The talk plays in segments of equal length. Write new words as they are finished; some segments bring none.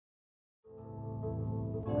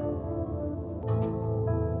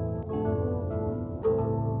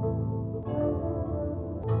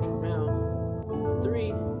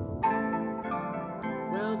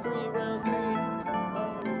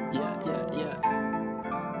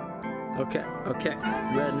Okay,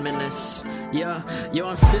 Red Menace. Yeah, yo,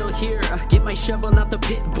 I'm still here. Get my shovel out the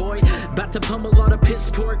pit, boy. About to pummel all the piss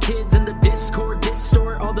poor kids in the Discord.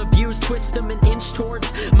 Distort all the views, twist them an inch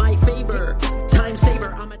towards my favor. Time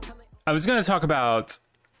saver. I was going to talk about,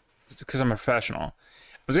 because I'm a professional,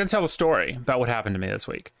 I was going to tell a story about what happened to me this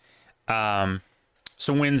week. So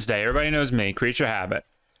Wednesday, everybody knows me, creature habit.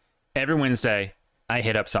 Every Wednesday, I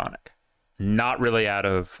hit up Sonic. Not really out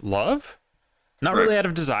of love, not really out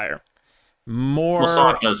of desire. More. Well,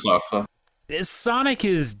 Sonic does suck, though. Sonic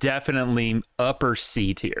is definitely upper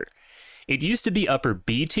C tier. It used to be upper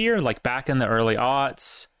B tier, like back in the early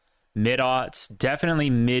aughts, mid aughts, definitely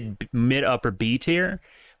mid upper B tier,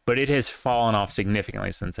 but it has fallen off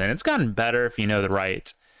significantly since then. It's gotten better if you know the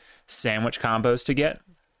right sandwich combos to get.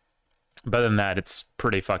 But other than that, it's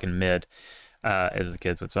pretty fucking mid, as the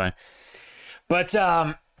kids would say. But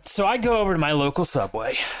so I go over to my local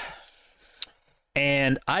Subway.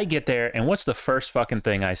 And I get there, and what's the first fucking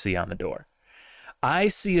thing I see on the door? I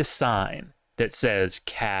see a sign that says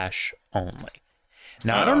cash only.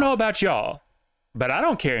 Now, I don't know about y'all, but I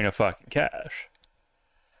don't carry no fucking cash.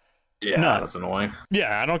 Yeah, None. That's annoying.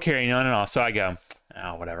 Yeah, I don't carry none at all. So I go,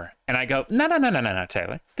 oh, whatever. And I go, no,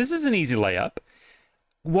 Taylor. This is an easy layup.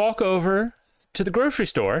 Walk over to the grocery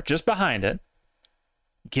store just behind it.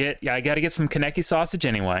 I got to get some Kaneki sausage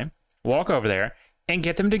anyway. Walk over there. And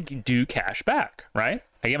get them to do cash back, right?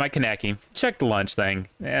 I get my Kaneki, check the lunch thing.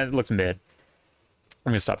 It looks mid.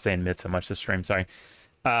 I'm going to stop saying mid so much this stream, sorry.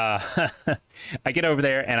 I get over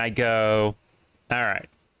there and I go, all right,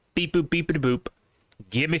 beep, boop, beep, boop,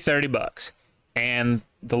 give me $30. And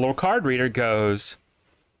the little card reader goes,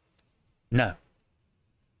 no.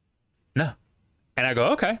 And I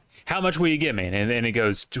go, okay, how much will you give me? And then it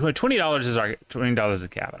goes, $20 is the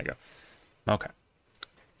cap. And I go, okay.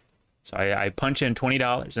 So I punch in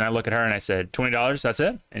 $20, and I look at her, and I said, $20, that's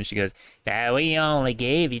it? And she goes, we only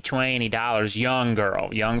gave you $20. Young girl,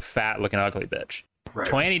 young, fat-looking, ugly bitch. Right.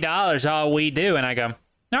 $20, all we do. And I go,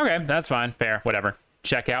 okay, that's fine, fair, whatever.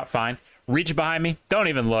 Check out, fine. Reach behind me, don't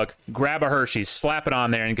even look. Grab a Hershey's, slap it on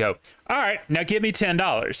there, and go, all right, now give me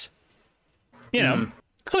 $10. You know,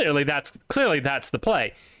 clearly that's the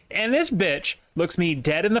play. And this bitch looks me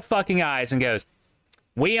dead in the fucking eyes and goes,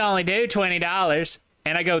 we only do $20.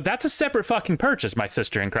 And I go, that's a separate fucking purchase, my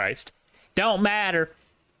sister in Christ. Don't matter.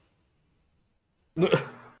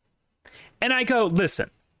 And I go, listen,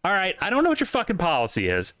 all right, I don't know what your fucking policy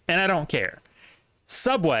is, and I don't care.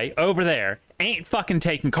 Subway over there ain't fucking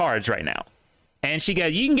taking cards right now. And she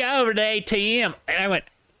goes, you can go over to ATM. And I went,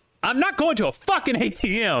 I'm not going to a fucking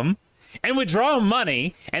ATM and withdraw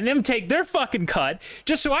money and them take their fucking cut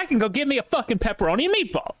just so I can go get me a fucking pepperoni and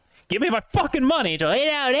meatball. Give me my fucking money.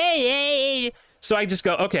 So I just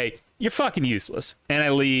go, okay, you're fucking useless. And I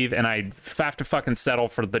leave, and I have to fucking settle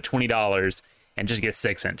for the $20 and just get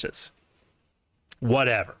 6 inches.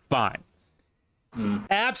 Whatever, fine.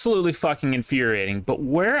 Absolutely fucking infuriating. But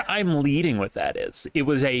where I'm leading with that is, it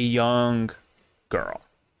was a young girl.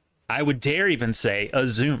 I would dare even say a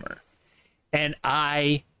Zoomer. And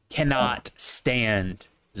I cannot stand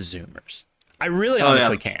Zoomers. I really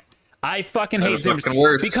honestly can't. I fucking hate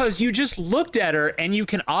Zoomers because you just looked at her and you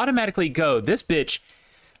can automatically go, this bitch,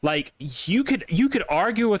 like you could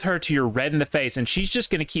argue with her till you're red in the face and she's just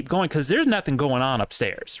going to keep going because there's nothing going on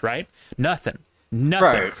upstairs, right? Nothing.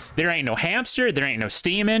 Right. There ain't no hamster. There ain't no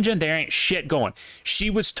steam engine. There ain't shit going. She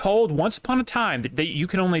was told once upon a time that you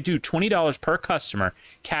can only do $20 per customer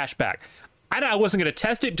cash back. I wasn't going to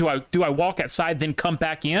test it. Do I walk outside then come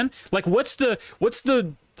back in? Like what's the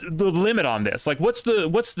limit on this? Like what's the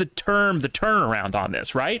turnaround on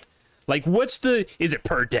this, right? Like is it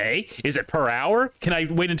per day? Is it per hour? Can I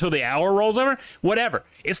wait until the hour rolls over? Whatever.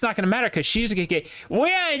 It's not gonna matter because she's gonna get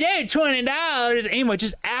we only did $20. Anyway,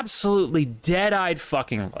 just absolutely dead-eyed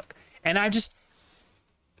fucking look. And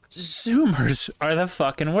Zoomers are the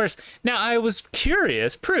fucking worst. Now I was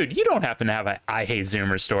curious, Prude, you don't happen to have a I hate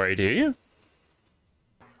Zoomers story, do you?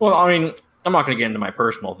 Well, I mean, I'm not gonna get into my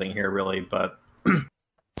personal thing here really, but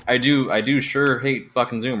I do sure hate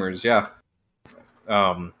fucking Zoomers, yeah.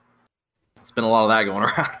 It's been a lot of that going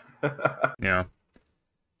around. Yeah.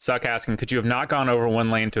 Suck asking, could you have not gone over one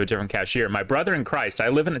lane to a different cashier? My brother in Christ, I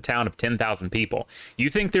live in a town of 10,000 people. You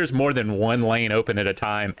think there's more than one lane open at a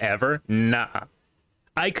time ever? Nah.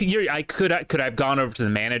 I could have gone over to the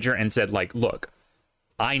manager and said, like, look,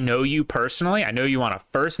 I know you personally. I know you on a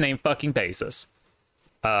first name fucking basis.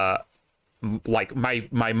 Like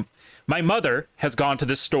my mother has gone to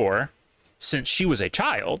this store since she was a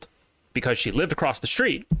child because she lived across the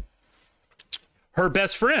street. Her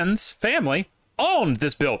best friend's family owned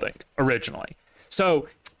this building originally. So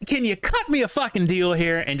can you cut me a fucking deal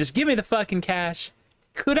here and just give me the fucking cash?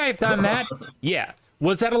 Could I have done that? Yeah.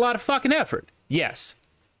 Was that a lot of fucking effort? Yes.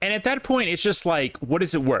 And at that point, it's just like, what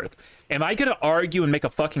is it worth? Am I going to argue and make a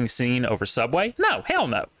fucking scene over Subway? No, hell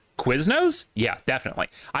no. Quiznos? Yeah, definitely.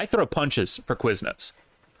 I throw punches for Quiznos.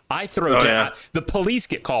 I throw down. Yeah. The police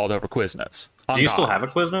get called over Quiznos. Do you still have a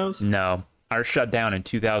Quiznos? No. Ours shut down in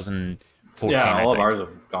 2014. Yeah, all of ours have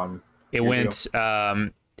gone. It went.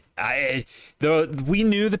 We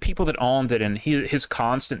knew the people that owned it, and his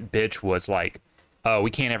constant bitch was like, "Oh,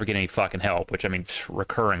 we can't ever get any fucking help." Which, I mean,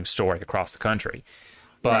 recurring story across the country.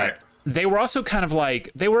 But they were also kind of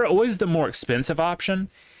like, they were always the more expensive option.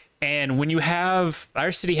 And when you have,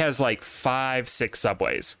 our city has like 5-6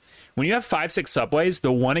 subways. When you have 5-6 subways,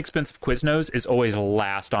 the one expensive Quiznos is always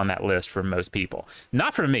last on that list for most people.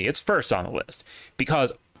 Not for me, it's first on the list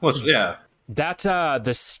because that's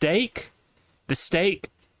the steak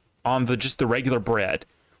on just the regular bread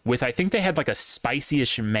with, I think they had like a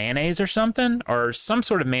spicy-ish mayonnaise or something, or some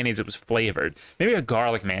sort of mayonnaise that was flavored, maybe a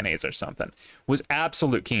garlic mayonnaise or something, was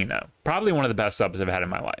absolute kino. Probably one of the best subs I've had in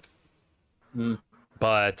my life.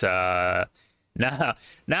 But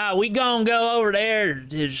nah, we gonna go over there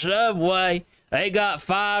to Subway. They got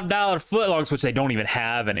 $5 footlongs, which they don't even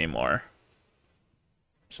have anymore.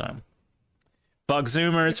 So, fuck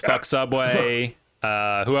Zoomers, fuck Subway. Who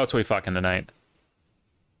else are we fucking tonight?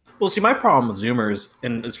 Well, see, my problem with Zoomers,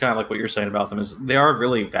 and it's kind of like what you're saying about them, is they are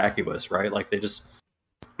really vacuous, right? Like, they just,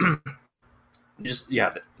 I feel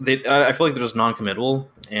like they're just non-committal,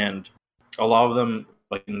 and a lot of them,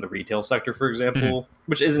 like in the retail sector, for example,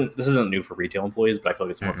 this isn't new for retail employees, but I feel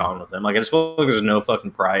like it's more common with them. Like, I just feel like there's no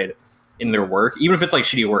fucking pride in their work, even if it's like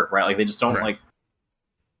shitty work, right? Like, they just don't like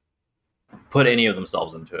put any of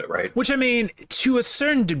themselves into it, right? Which, I mean, to a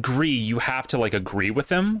certain degree, you have to like agree with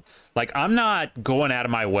them. Like, I'm not going out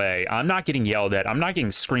of my way. I'm not getting yelled at. I'm not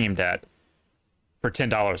getting screamed at for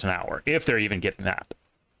 $10 an hour, if they're even getting that.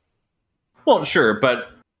 Well, sure,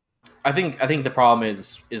 but I think the problem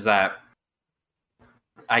is that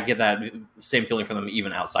I get that same feeling from them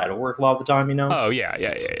even outside of work a lot of the time, you know? Oh, yeah.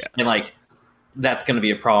 And, like, that's going to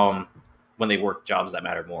be a problem when they work jobs that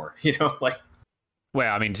matter more, you know? Like,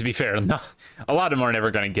 well, I mean, to be fair, a lot of them are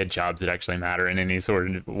never going to get jobs that actually matter in any sort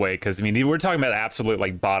of way, because, I mean, we're talking about absolute,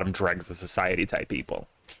 like, bottom dregs of society type people.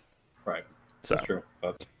 Right. So. That's true.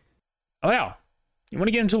 But... Oh, yeah. You want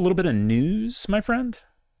to get into a little bit of news, my friend?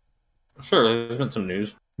 Sure, there's been some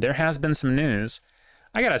news. There has been some news.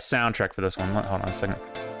 I got a soundtrack for this one. Hold on a second.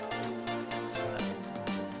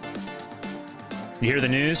 You hear the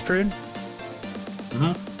news, Prude?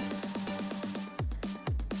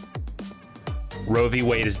 Roe v.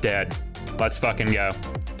 Wade is dead. Let's fucking go.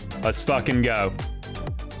 Let's fucking go.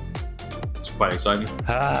 It's quite exciting.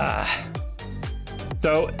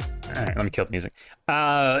 So, all right, let me kill the music.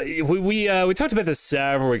 We talked about this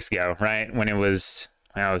several weeks ago, right? When it was,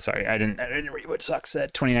 oh, sorry, I didn't read what Suck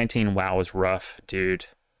said. 2019, WoW was rough, dude.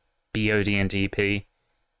 BOD and DP.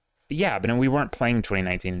 Yeah, but we weren't playing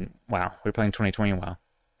 2019 WoW. We were playing 2020 WoW,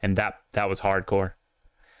 and that was hardcore.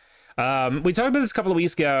 We talked about this a couple of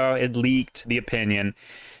weeks ago. It leaked the opinion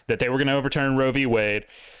that they were going to overturn Roe v. Wade.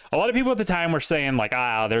 A lot of people at the time were saying, like,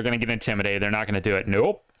 they're going to get intimidated. They're not going to do it.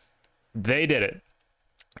 Nope. They did it.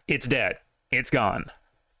 It's dead. It's gone.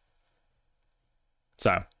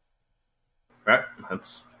 So. Right.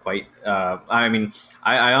 That's quite... I mean,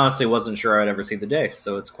 I honestly wasn't sure I'd ever see the day,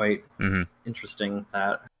 so it's quite interesting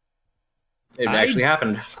that it actually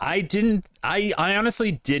happened. I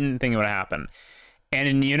honestly didn't think it would happen.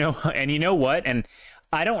 And you know what? And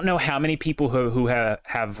I don't know how many people who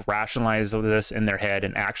have rationalized this in their head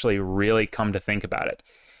and actually really come to think about it.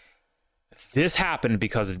 This happened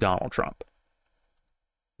because of Donald Trump.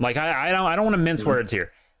 Like, I don't want to mince words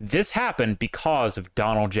here. This happened because of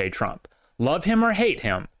Donald J. Trump. Love him or hate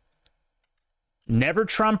him. Never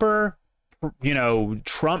Trumper,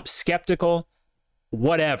 Trump skeptical,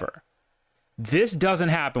 whatever. This doesn't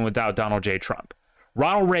happen without Donald J. Trump.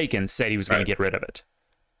 Ronald Reagan said he was going to get rid of it.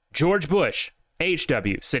 George Bush,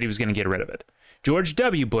 HW, said he was going to get rid of it. George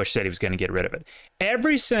W. Bush said he was going to get rid of it.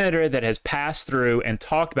 Every senator that has passed through and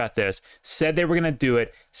talked about this said they were going to do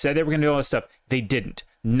it, said they were going to do all this stuff. They didn't.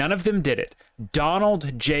 None of them did it.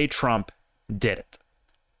 Donald J. Trump did it.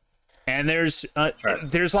 And there's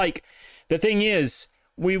like, the thing is,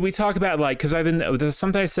 we talk about, like, because there's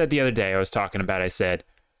something I said the other day, I said,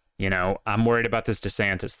 I'm worried about this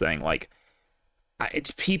DeSantis thing. Like,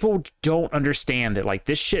 people don't understand that, like,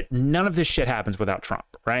 none of this shit happens without Trump,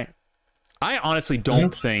 right? I honestly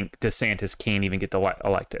don't think DeSantis can't even get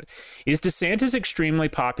elected. Is DeSantis extremely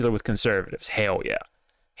popular with conservatives? Hell yeah.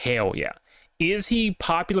 Hell yeah. is he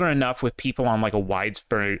popular enough with people on like a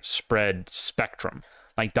widespread spectrum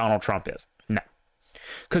like Donald Trump is? No.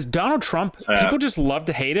 Because Donald Trump, people just love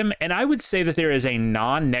to hate him. And I would say that there is a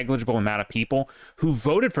non-negligible amount of people who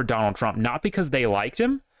voted for Donald Trump, not because they liked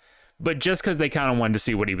him, but just because they kind of wanted to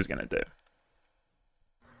see what he was going to do.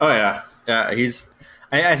 Oh, yeah. Yeah,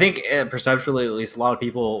 I think perceptually, at least, a lot of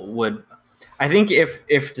people would. I think if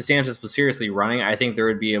DeSantis was seriously running, I think there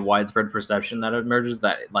would be a widespread perception that emerges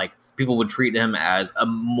that like people would treat him as a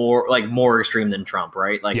more extreme than Trump,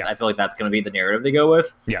 right? Like, I feel like that's going to be the narrative they go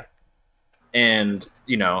with. Yeah. And,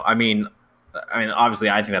 I mean, obviously,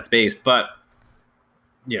 I think that's based, but,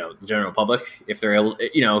 the general public, if they're able,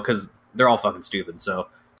 because they're all fucking stupid. So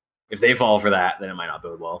if they fall for that, then it might not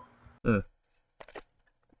bode well.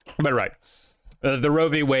 But right. The Roe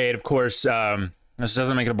v. Wade, of course, this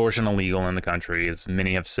doesn't make abortion illegal in the country, as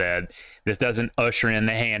many have said. This doesn't usher in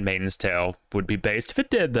the handmaid's tale. Would be based if it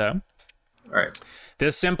did, though. All right.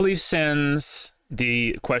 This simply sends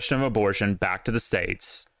the question of abortion back to the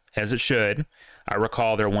states, as it should. I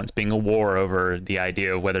recall there once being a war over the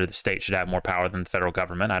idea of whether the state should have more power than the federal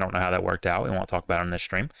government. I don't know how that worked out. We won't talk about it on this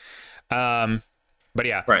stream. But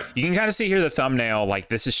yeah, right. You can kind of see here the thumbnail. Like,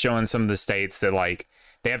 this is showing some of the states that, like,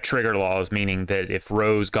 they have trigger laws, meaning that if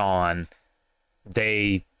Roe's gone,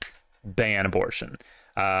 they ban abortion.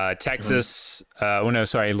 Texas,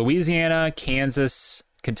 Louisiana, Kansas,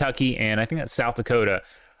 Kentucky, and I think that's South Dakota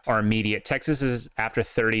are immediate. Texas is after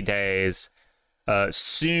 30 days.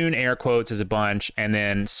 Soon, air quotes, is a bunch, and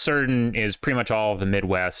then certain is pretty much all of the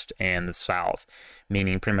Midwest and the South,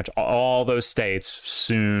 meaning pretty much all those states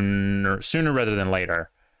sooner rather than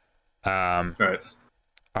later right.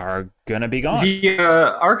 are gonna be gone. The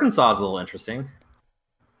Arkansas is a little interesting.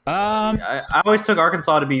 I always took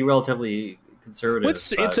Arkansas to be relatively conservative.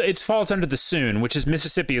 It falls under the soon, which is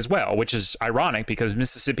Mississippi as well, which is ironic because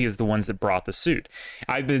Mississippi is the ones that brought the suit.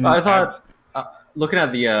 Looking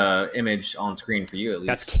at the image on screen for you, at least.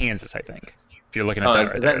 That's Kansas, I think. If you're looking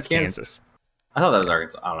at that's Kansas? I thought that was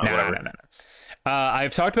Arkansas. I don't know. Whatever. No.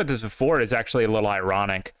 I've talked about this before. It's actually a little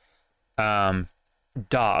ironic.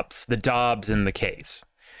 Dobbs, the Dobbs in the case,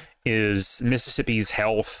 is Mississippi's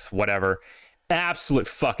health, whatever. Absolute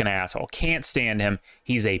fucking asshole. Can't stand him.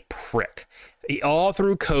 He's a prick. All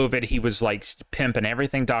through COVID, he was like pimping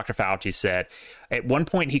everything Dr. Fauci said. At one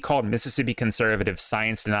point, he called Mississippi conservatives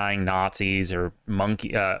science-denying Nazis or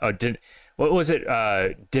monkey. What was it?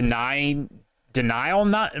 Denial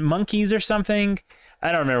not monkeys or something.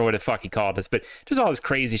 I don't remember what the fuck he called us, but just all this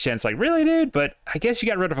crazy shit. It's like, really, dude? But I guess you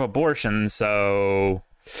got rid of abortion, so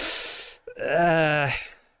it's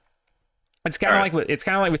kind of like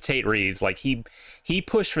with Tate Reeves. Like he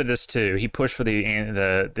pushed for this too. He pushed for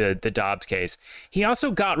the Dobbs case. He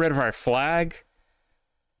also got rid of our flag.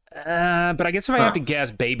 But I guess if I have to guess,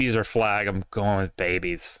 babies or flag, I'm going with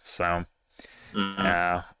babies. So,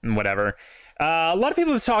 whatever. A lot of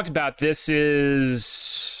people have talked about this.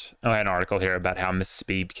 I had an article here about how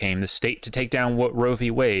Mississippi became the state to take down Roe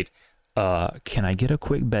v. Wade. Can I get a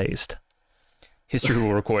quick based? History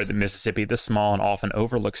will record that Mississippi, the small and often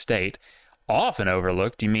overlooked state, often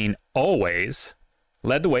overlooked, you mean always,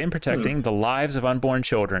 led the way in protecting the lives of unborn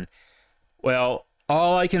children. Well,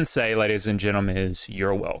 all I can say, ladies and gentlemen, is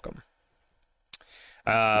you're welcome.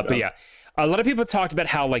 But yeah, a lot of people talked about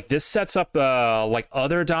how like this sets up like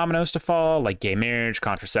other dominoes to fall, like gay marriage,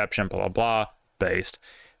 contraception, blah, blah, blah, based.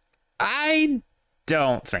 I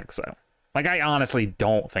don't think so. Like, I honestly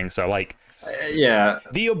don't think so. Like, yeah,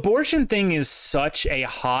 the abortion thing is such a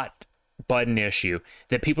hot button issue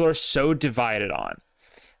that people are so divided on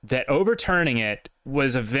that overturning it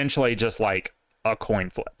was eventually just like a coin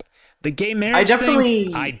flip. The gay marriage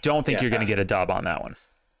thing, I don't think you're going to get a dub on that one.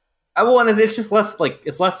 Well, and it's just less like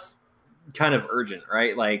it's less kind of urgent,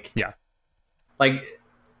 right? Like,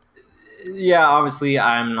 obviously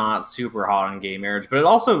I'm not super hot on gay marriage, but it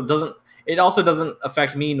also doesn't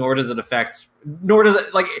affect me, nor does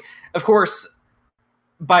it, like, of course,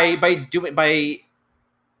 by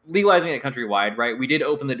legalizing it countrywide, right? We did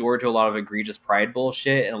open the door to a lot of egregious pride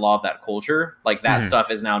bullshit and a lot of that culture. Like, that stuff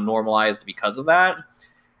is now normalized because of that.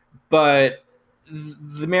 But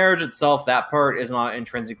the marriage itself, that part is not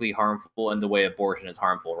intrinsically harmful in the way abortion is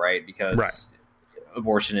harmful, right? Because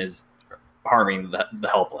abortion is harming the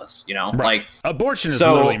helpless, you know? Right. Like, abortion is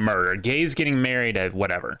literally murder. Gays getting married at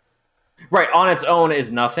whatever. Right, on its own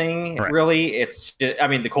is nothing, really. It's just, I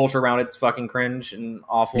mean, the culture around it's fucking cringe and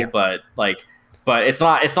awful, but it's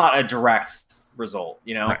not a direct result,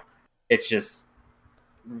 you know? Right. It's just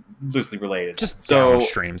loosely related. Just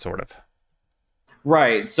downstream, sort of.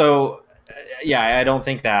 Right. So, yeah, I don't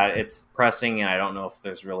think that it's pressing, and I don't know if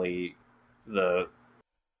there's really the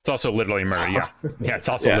It's also literally murder. Yeah, yeah, it's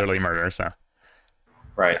also literally murder. So,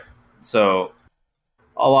 right. So,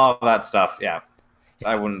 a lot of that stuff. Yeah,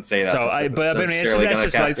 I wouldn't say that. So,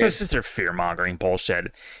 it's just their fear mongering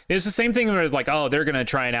bullshit. It's the same thing where like, oh, they're gonna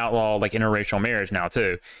try and outlaw like interracial marriage now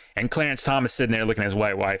too. And Clarence Thomas sitting there looking at his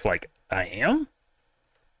white wife like, I am,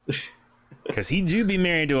 because he do be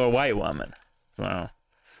married to a white woman. So,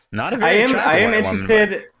 not a very I am interested.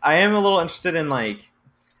 Woman, I am a little interested in like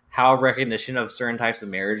how recognition of certain types of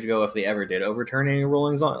marriage go if they ever did overturn any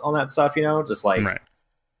rulings on that stuff. You know, just like. Right.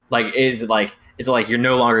 Like, is it like you're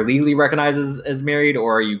no longer legally recognized as married,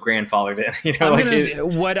 or are you grandfathered in? You know,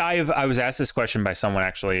 I was asked this question by someone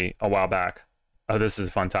actually a while back. Oh, this is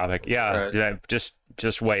a fun topic. Yeah, right.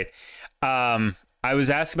 Just wait. I was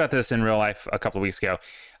asked about this in real life a couple of weeks ago.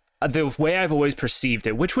 The way I've always perceived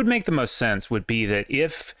it, which would make the most sense, would be that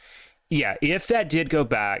if that did go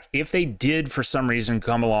back, if they did for some reason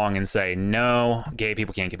come along and say, no, gay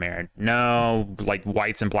people can't get married, no, like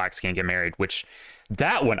whites and blacks can't get married, which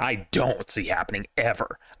that one I don't see happening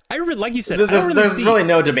ever. Like you said, there's really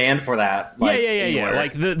no demand for that. Like, yeah.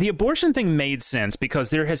 Like the abortion thing made sense because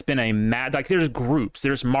there has been there's groups,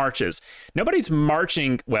 there's marches. Nobody's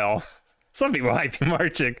marching. Well, some people might be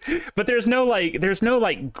marching, but there's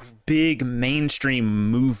no big mainstream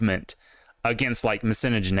movement against like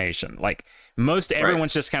miscegenation. Like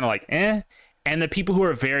everyone's just kind of like, eh. And the people who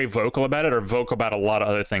are very vocal about it are vocal about a lot of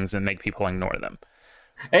other things that make people ignore them.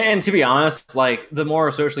 And to be honest, like the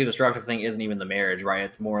more socially destructive thing isn't even the marriage, right?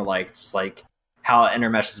 It's more like just like how it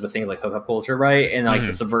intermeshes with things like hookup culture, right? And like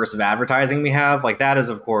the subversive advertising we have, like that is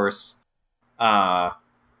of course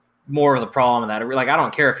more of the problem. That like I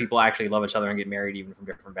don't care if people actually love each other and get married even from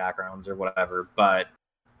different backgrounds or whatever, but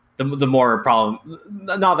the more problem,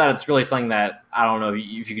 not that it's really something that I don't know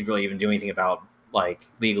if you could really even do anything about like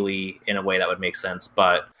legally in a way that would make sense,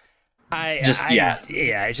 but. It's just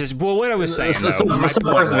what I was saying.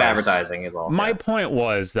 Subversive advertising is all. My point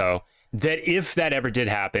was though that if that ever did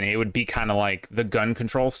happen, it would be kind of like the gun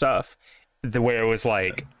control stuff, where it was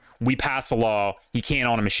like we pass a law, you can't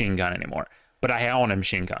own a machine gun anymore, but I own a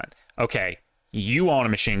machine gun. Okay, you own a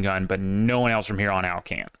machine gun, but no one else from here on out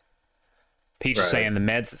can. Peach is saying the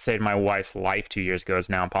meds that saved my wife's life 2 years ago is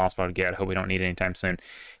now impossible to get. Hope we don't need it anytime soon.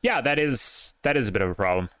 Yeah, that is a bit of a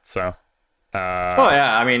problem. So.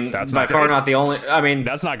 I mean, that's by far not the only. I mean,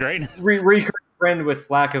 that's not great. Recurring trend with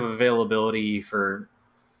lack of availability for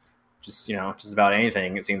just about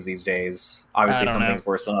anything. It seems these days. Obviously, some things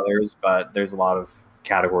worse than others, but there's a lot of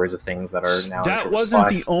categories of things that are now. That wasn't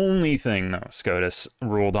the only thing though. SCOTUS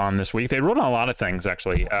ruled on this week. They ruled on a lot of things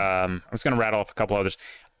actually. I was going to rattle off a couple others.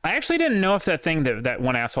 I actually didn't know if that thing that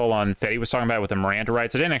one asshole on Fetty was talking about with the Miranda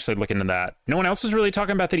rights. I didn't actually look into that. No one else was really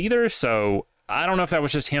talking about that either. So. I don't know if that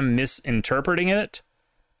was just him misinterpreting it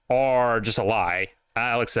or just a lie.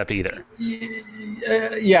 I'll accept either.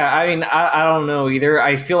 Yeah, I mean, I don't know either.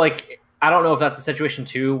 I feel like I don't know if that's the situation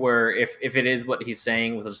too, where if it is what he's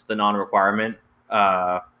saying with just the non-requirement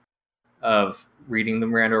of reading the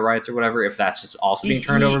Miranda rights or whatever, if that's just also being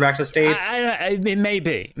turned over back to states. It may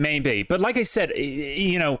be. But like I said,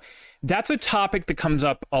 that's a topic that comes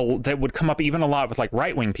up that would come up even a lot with like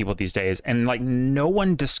right-wing people these days, and like no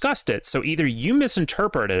one discussed it. So either you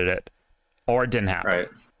misinterpreted it or it didn't happen. Right.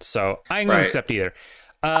 So I can accept either.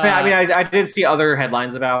 I did see other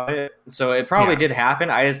headlines about it, so it probably did happen.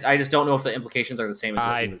 I just don't know if the implications are the same as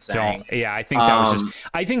what he was saying. Yeah, I think that was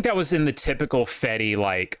I think that was in the typical Fetty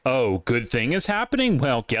like, oh, good thing is happening.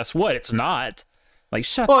 Well, guess what? It's not. Like,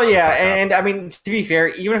 shut well, yeah, and I mean, to be fair,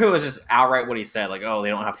 even if it was just outright what he said, like, oh, they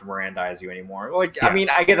don't have to Mirandize you anymore. Like, I mean,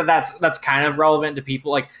 I get that that's kind of relevant to people.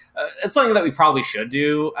 Like, it's something that we probably should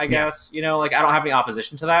do, I guess. Like, I don't have any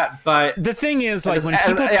opposition to that. But the thing is, like, when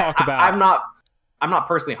people talk about, I'm not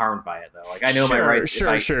personally harmed by it though. Like, I know my rights.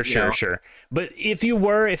 Sure. But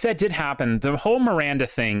if that did happen, the whole Miranda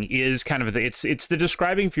thing is kind of it's the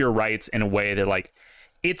describing for your rights in a way that like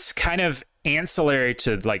it's kind of ancillary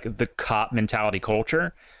to like the cop mentality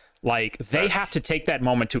culture. Like they have to take that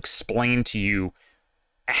moment to explain to you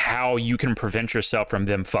how you can prevent yourself from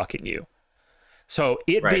them fucking you. So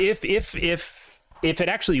if it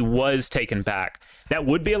actually was taken back, that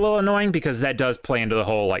would be a little annoying because that does play into the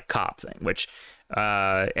whole like cop thing, which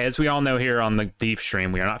as we all know here on the Beef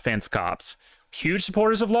stream, we are not fans of cops. Huge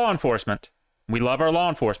supporters of law enforcement. We love our law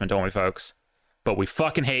enforcement, don't we, folks? But we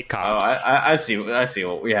fucking hate cops. Oh, I see.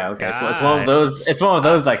 Yeah, okay. It's one of those. It's one of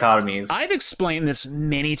those dichotomies. I've explained this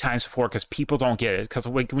many times before because people don't get it. Because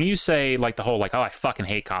like, when you say like the whole like, oh, I fucking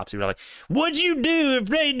hate cops, you're like, what'd you do if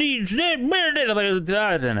they did?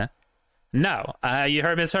 No,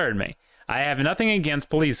 you misheard me. I have nothing against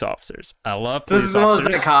police officers. I love So this police is one of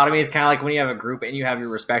officers. those dichotomies, kind of like when you have a group and you have your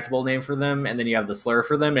respectable name for them, and then you have the slur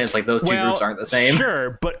for them, and it's like those two groups aren't the same.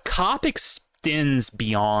 Sure, but cop extends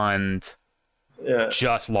beyond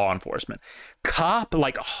just law enforcement. Cop,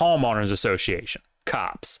 like homeowners association,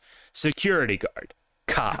 cops, security guard,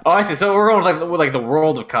 cops. Oh, I see. So we're going with like the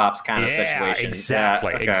world of cops kind of situation.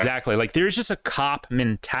 Exactly, okay. exactly. Like there's just a cop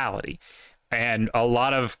mentality, and a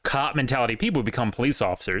lot of cop mentality people become police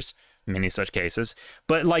officers. Many such cases,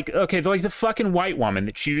 but like, okay, like the fucking white woman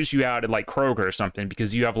that chews you out at like Kroger or something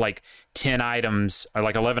because you have like 10 items or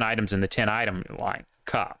like 11 items in the 10 item line.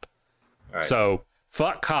 Cop. Right. So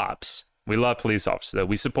fuck cops. We love police officers though.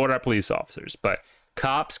 We support our police officers, but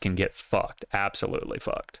cops can get fucked. Absolutely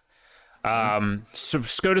fucked. So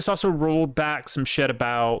SCOTUS also rolled back some shit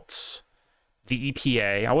about the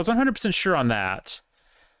EPA. I wasn't 100% sure on that.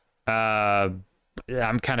 I'm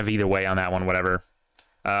kind of either way on that one, whatever.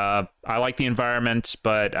 I like the environment,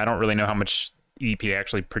 but I don't really know how much EPA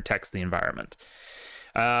actually protects the environment.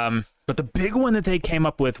 But the big one that they came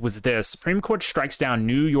up with was this: Supreme Court strikes down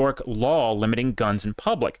New York law limiting guns in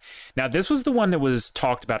public. Now, this was the one that was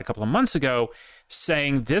talked about a couple of months ago,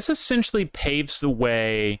 saying this essentially paves the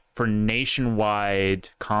way for nationwide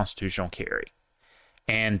constitutional carry.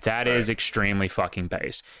 And that is extremely fucking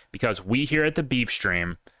based, because we here at the Beef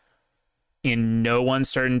Stream, in no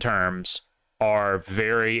uncertain terms, are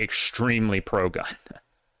very extremely pro-gun.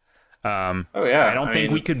 I don't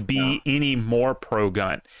think we could be any more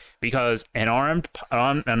pro-gun, because an armed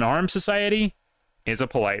society is a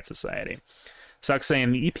polite society. Sucks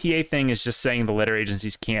saying the EPA thing is just saying the litter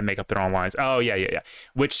agencies can't make up their own lines. Oh yeah.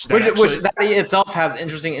 Which that itself has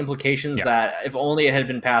interesting implications. That if only it had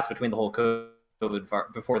been passed between the whole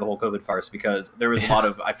before the whole COVID farce, because there was a lot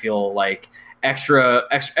of, I feel like, extra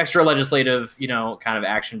legislative, kind of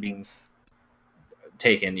action being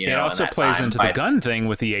taken. It also plays into the gun thing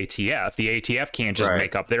with the ATF. The ATF can't just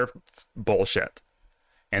make up their bullshit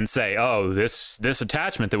and say, "Oh, this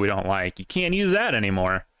attachment that we don't like, you can't use that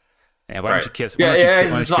anymore." Yeah, why don't you kiss?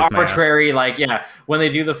 It's arbitrary. When they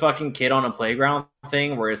do the fucking kid on a playground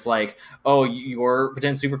thing, where it's like, "Oh, your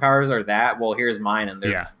potential superpowers are that. Well, here's mine," and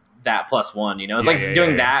they're that plus one. It's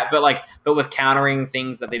doing that, but with countering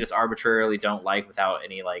things that they just arbitrarily don't like without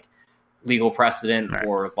any like legal precedent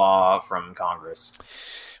or law from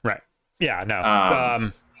Congress. Right. Yeah,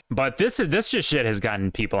 no. But this just shit has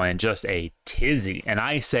gotten people in just a tizzy, and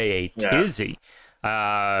I say a tizzy.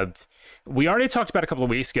 We already talked about a couple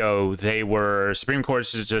of weeks ago, Supreme Court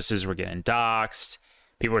justices were getting doxxed.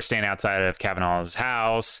 People were staying outside of Kavanaugh's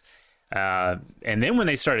house. And then when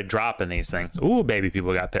they started dropping these things, ooh, baby,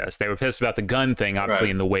 people got pissed. They were pissed about the gun thing,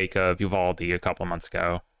 obviously, in the wake of Uvalde a couple of months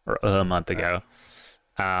ago, or a month ago.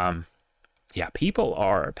 Yeah, people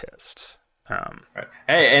are pissed.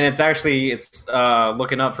 Hey, and it's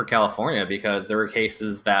looking up for California, because there were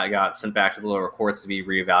cases that got sent back to the lower courts to be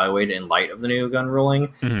reevaluated in light of the new gun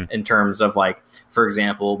ruling, in terms of, like, for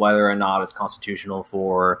example, whether or not it's constitutional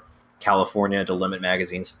for California to limit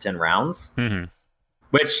magazines to 10 rounds.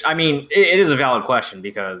 Which, I mean, it is a valid question,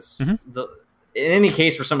 because in any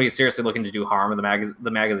case where somebody is seriously looking to do harm,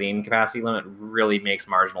 the magazine capacity limit really makes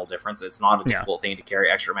marginal difference. It's not a difficult thing to carry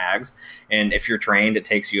extra mags, and if you're trained, it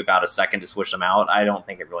takes you about a second to switch them out. I don't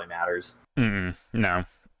think it really matters. No.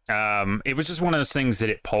 It was just one of those things that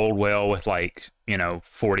it polled well with, like,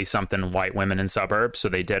 40-something white women in suburbs, so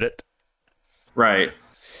they did it. Right.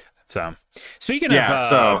 So, speaking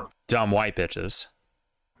of dumb white bitches,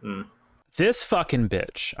 this fucking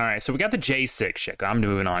bitch. All right, so we got the J6 chick. I'm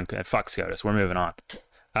moving on. Fuck SCOTUS. We're moving on.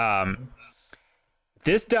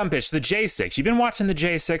 This dumb bitch, the J6. You been watching the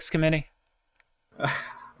J6 committee?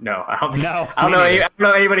 No, I don't think. No, I don't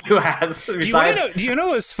know anybody who has. Do you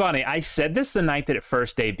know what's funny? I said this the night that it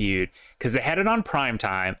first debuted, because they had it on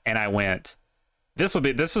primetime, and I went, "This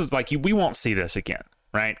is like we won't see this again,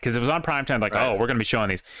 right?" Because it was on primetime, like, oh, we're gonna be showing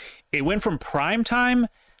these. It went from primetime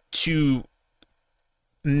to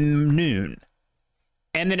noon,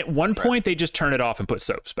 and then at one point they just turned it off and put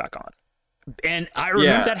soaps back on. And I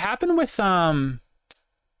remember that happened with I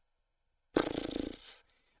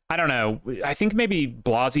don't know, I think maybe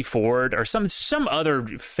Blasey Ford or some other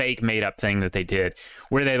fake made up thing that they did,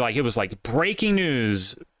 where they, like, it was like breaking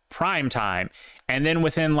news, prime time, and then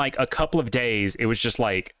within like a couple of days it was just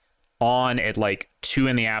like on at like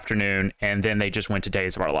 2 p.m, and then they just went to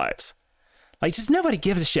Days of Our Lives. Like, just nobody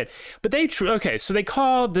gives a shit. But so they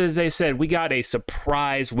called, they said, we got a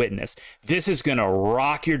surprise witness. This is going to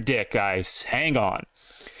rock your dick, guys. Hang on.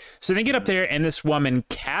 So they get up there, and this woman,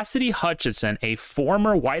 Cassidy Hutchinson, a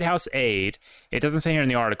former White House aide, it doesn't say here in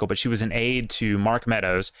the article, but she was an aide to Mark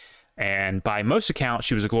Meadows, And by most accounts,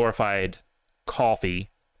 she was a glorified coffee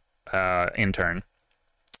intern.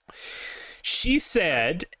 She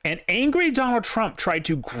said an angry Donald Trump tried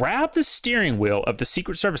to grab the steering wheel of the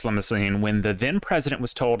Secret Service limousine when the then president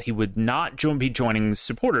was told he would not be joining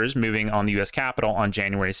supporters moving on the U.S. Capitol on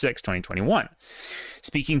January 6, 2021.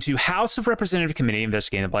 Speaking to House of Representative Committee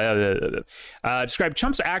investigating described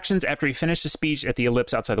Trump's actions after he finished a speech at the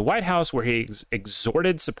Ellipse outside the White House where he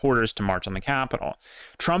exhorted supporters to march on the Capitol.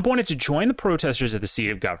 Trump wanted to join the protesters at the seat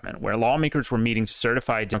of government, where lawmakers were meeting to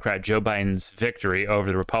certify Democrat Joe Biden's victory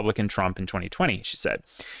over the Republican Trump in 2020, she said.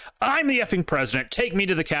 I'm the effing president. Take me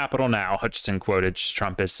to the Capitol now, Hutchinson quoted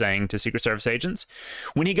Trump as saying to Secret Service agents.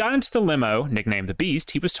 When he got into the limo, nicknamed the Beast,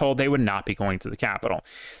 he was told they would not be going to the Capitol.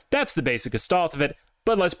 That's the basic gestalt of it.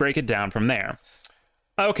 But let's break it down from there.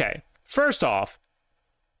 Okay, first off,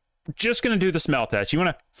 just gonna do the smell test. You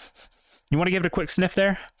wanna give it a quick sniff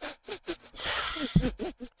there?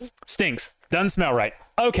 Stinks. Doesn't smell right.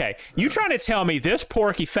 Okay, you trying to tell me this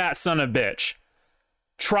porky fat son of a bitch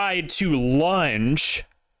tried to lunge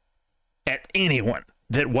at anyone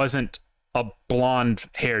that wasn't a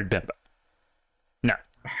blonde-haired bimbo? No.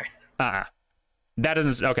 That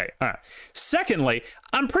doesn't... Okay, all right. Secondly,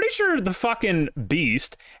 I'm pretty sure the fucking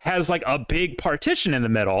Beast has, like, a big partition in the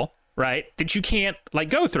middle, right, that you can't, like,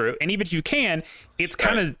 go through. And even if you can, it's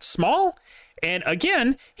kind of small. And,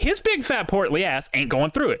 again, his big, fat, portly ass ain't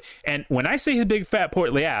going through it. And when I say his big, fat,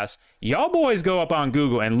 portly ass, y'all boys go up on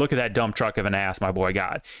Google and look at that dump truck of an ass my boy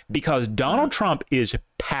got. Because Donald Trump is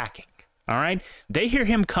packing, all right? They hear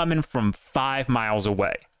him coming from 5 miles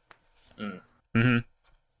away.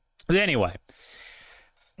 But anyway...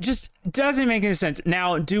 just doesn't make any sense.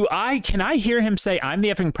 Now, can I hear him say, I'm the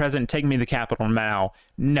effing president, take me to the Capitol now?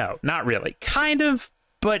 No, not really. Kind of,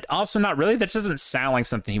 but also not really. That doesn't sound like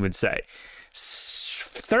something he would say.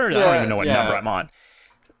 Third, I don't even know what number I'm on.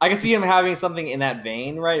 I can see him having something in that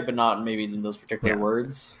vein, right? But not maybe in those particular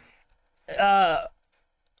words.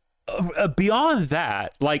 Beyond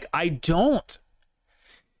that, like, I don't...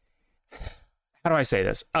 How do I say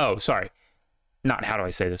this? Oh, sorry. Not how do I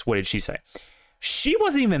say this. What did she say? She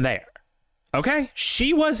wasn't even there, okay?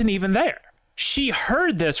 She wasn't even there. She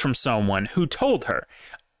heard this from someone who told her.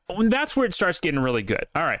 And that's where it starts getting really good.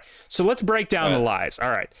 All right, so let's break down the lies. All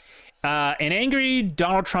right. An angry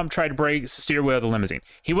Donald Trump tried to steer wheel of the limousine.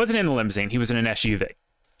 He wasn't in the limousine. He was in an SUV.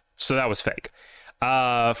 So that was fake.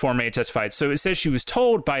 Former aide testified. So it says she was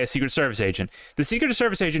told by a Secret Service agent. The Secret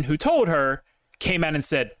Service agent who told her came out and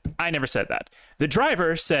said, I never said that. The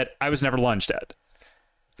driver said, I was never lunged at.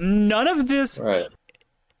 None of this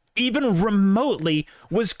even remotely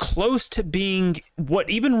was close to being what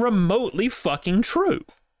even remotely fucking true.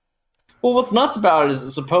 Well, what's nuts about it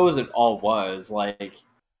is suppose it all was like,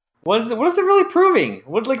 what is it really proving?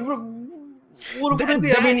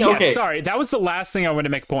 Sorry, that was the last thing I wanted to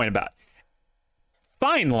make a point about.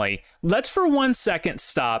 Finally, let's for 1 second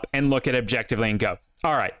stop and look at it objectively and go,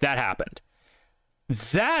 all right, that happened.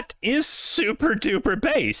 That is super duper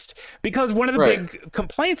based, because one of the big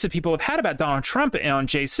complaints that people have had about Donald Trump on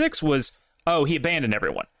J6 was, oh, he abandoned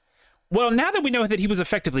everyone. Well, now that we know that he was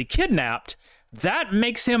effectively kidnapped, that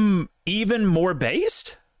makes him even more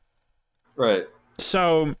based. Right.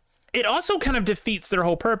 So it also kind of defeats their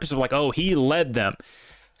whole purpose of like, oh, he led them.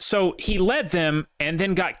 So he led them and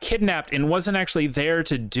then got kidnapped and wasn't actually there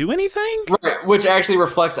to do anything? Right, which actually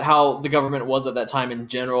reflects how the government was at that time in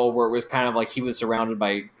general, where it was kind of like he was surrounded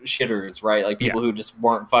by shitters, right? Like people who just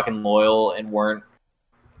weren't fucking loyal and weren't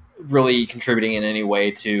really contributing in any way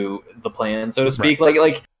to the plan, so to speak. Right.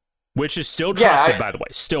 Like, which is still trusted, by the way.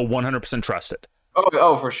 Still 100% trusted.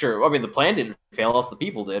 Oh, for sure. I mean, the plan didn't fail, else the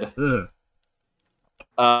people did.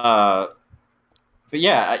 But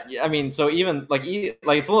yeah, I mean, so even like it's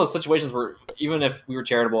one of those situations where even if we were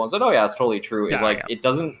charitable and said, "Oh yeah, it's totally true," it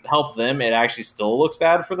doesn't help them. It actually still looks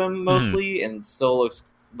bad for them mostly, and still looks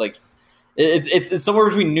like it's somewhere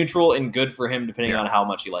between neutral and good for him, depending on how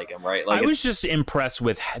much you like him, right? Like I was just impressed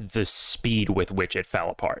with the speed with which it fell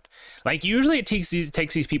apart. Like usually it takes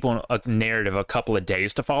these people a narrative a couple of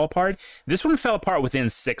days to fall apart. This one fell apart within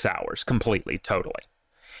 6 hours, completely, totally.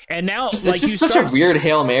 And now, it's just such a weird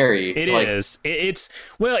Hail Mary. It is. It's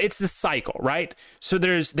the cycle, right? So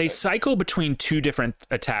they cycle between two different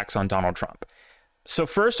attacks on Donald Trump. So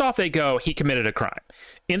first off, they go, he committed a crime.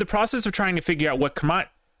 In the process of trying to figure out what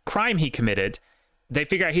crime he committed, they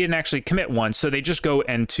figure out he didn't actually commit one. So they just go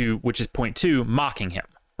into, which is point 2, mocking him,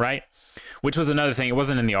 right? Which was another thing. It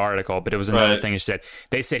wasn't in the article, but it was another thing he said.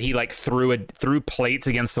 They said he like threw plates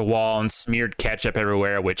against the wall and smeared ketchup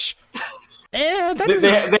everywhere, which They had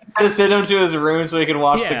to send him to his room so he could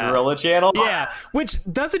watch the Gorilla Channel. Yeah, which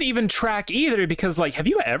doesn't even track either because, like, have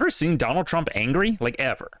you ever seen Donald Trump angry? Like,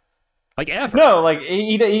 ever? Like, ever? No, like,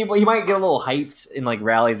 he might get a little hyped in, like,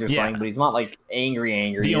 rallies or something, but he's not, like,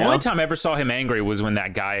 angry. The only time I ever saw him angry was when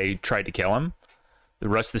that guy tried to kill him, the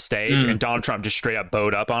rest of the stage, and Donald Trump just straight up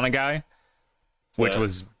bowed up on a guy, which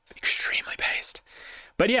was extremely based.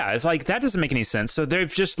 But yeah, it's like, that doesn't make any sense. So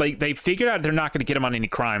they've just, like, they figured out they're not going to get him on any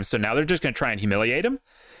crimes, so now they're just going to try and humiliate him.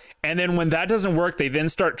 And then when that doesn't work, they then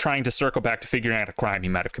start trying to circle back to figuring out a crime he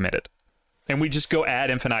might have committed. And we just go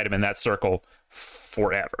ad infinitum in that circle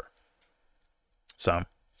forever. So,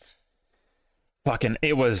 fucking,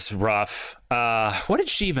 it was rough. What did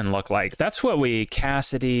she even look like? That's what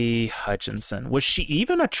Cassidy Hutchinson. Was she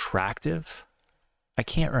even attractive? I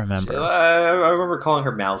can't remember. I remember calling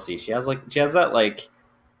her mousy. She has that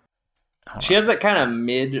kind of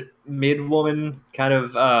mid woman kind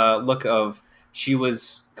of look of she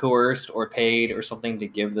was coerced or paid or something to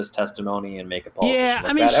give this testimony and make a politician. Yeah,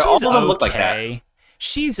 I mean, she's all of them okay. Look like that.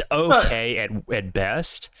 She's okay at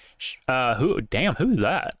best. Who's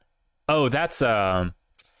that? Oh, that's what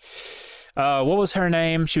was her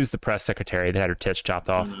name? She was the press secretary that had her tits chopped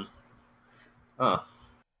off. Mm-hmm. Oh,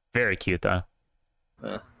 very cute though.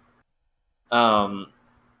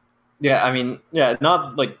 Yeah, I mean, yeah,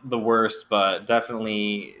 not like the worst, but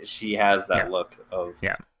definitely she has that look of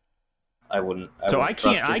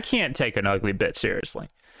I can't take an ugly bitch seriously.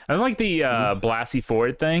 I was like the Blasey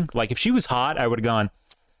Ford thing. Like if she was hot, I would have gone,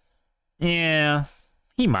 yeah,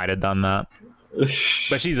 he might have done that.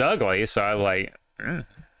 But she's ugly, so I like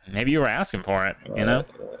maybe you were asking for it, you know?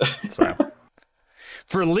 So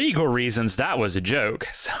for legal reasons, that was a joke.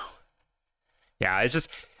 So yeah, it's just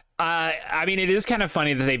I mean, it is kind of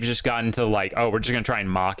funny that they've just gotten to like, oh, we're just gonna try and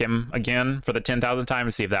mock him again for the 10,000th time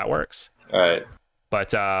and see if that works. All right.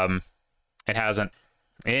 But it hasn't.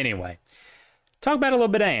 Anyway, talk about a little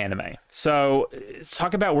bit of anime. So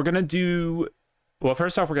talk about, we're gonna do, well,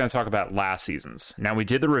 first off, we're gonna talk about last season's. Now, we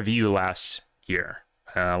did the review last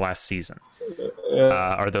season,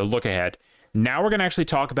 or the look ahead. Now we're gonna actually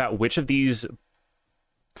talk about which of these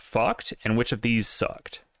fucked and which of these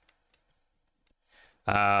sucked.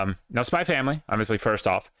 Now, Spy Family, obviously, first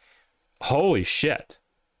off, holy shit,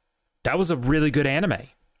 that was a really good anime.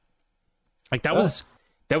 Like that was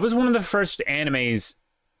one of the first animes,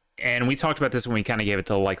 and we talked about this when we kind of gave it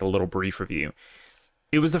to like a little brief review.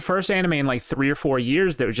 It was the first anime in like 3 or 4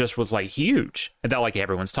 years that just was like huge, and that like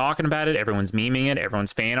everyone's talking about it, everyone's memeing it,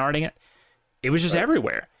 everyone's fan arting it. It was just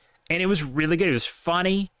everywhere, and it was really good. It was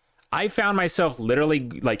funny. I found myself literally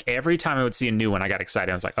like every time I would see a new one, I got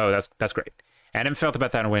excited. I was like, oh, that's great. I haven't felt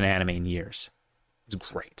about that in anime in years. It's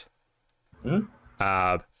great.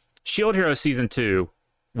 Shield Hero Season 2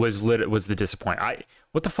 was the disappointment.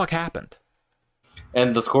 What the fuck happened?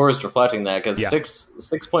 And the score is reflecting that because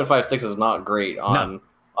 6.56 is not great on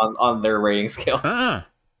their rating scale.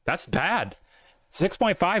 That's bad.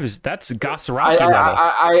 6.5 that's Gasaraki level.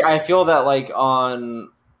 I feel that like on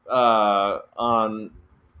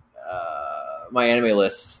my anime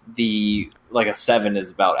list, like a 7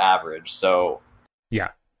 is about average. So yeah,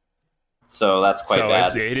 so that's quite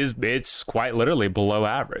bad. It's quite literally below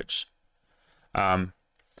average. And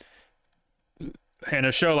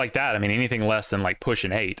a show like that, I mean, anything less than like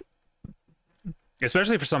pushing 8,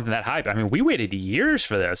 especially for something that hype. I mean, we waited years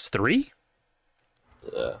for this. 3,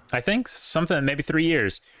 I think something, maybe 3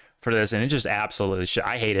 years for this, and it just absolutely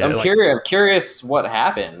I hated it. I'm curious what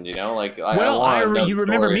happened. You know, like you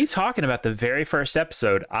remember me talking about the very first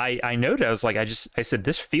episode? I noted, I was like, I said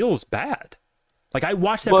this feels bad. Like I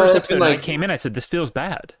watched that first episode and I came in, I said this feels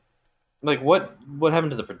bad. Like what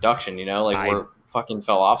happened to the production? You know, like where fucking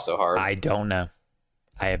fell off so hard. I don't know.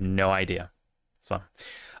 I have no idea. So,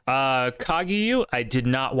 Kaguya, I did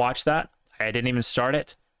not watch that. I didn't even start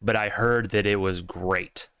it, but I heard that it was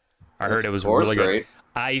great. I heard it was really good.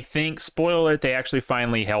 I think, spoiler alert, they actually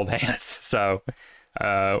finally held hands. So,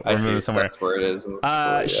 we're moving somewhere. That's where it is.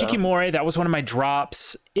 Shikimori, that was one of my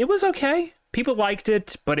drops. It was okay. People liked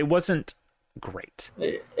it, but it wasn't great.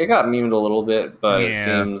 It got memed a little bit, but it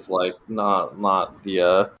seems like not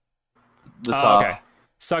the top. Okay.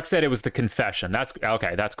 Suck said it was The Confession. That's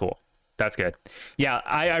okay. That's cool. That's good. Yeah,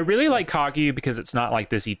 I really like Kaguya because it's not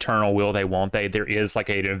like this eternal will they, won't they. There is like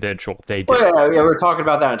an eventual they do. Well, yeah, we were talking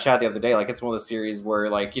about that in chat the other day. Like it's one of the series where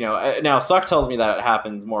like, you know, now Suck tells me that it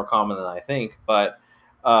happens more common than I think, but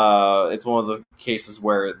it's one of the cases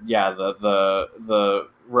where the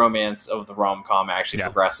romance of the rom-com actually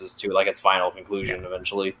progresses to like its final conclusion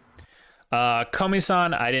eventually.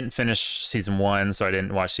 Komi-san, I didn't finish season 1, so I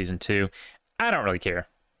didn't watch season 2. I don't really care.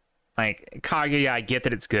 Like Kaguya, I get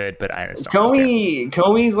that it's good, but I just don't care.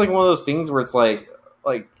 Komi's like one of those things where it's like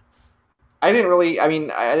I didn't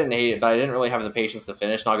hate it, but I didn't really have the patience to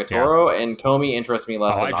finish Nagatoro, and Komi interests me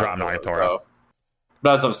less than I dropped Nagatoro. So.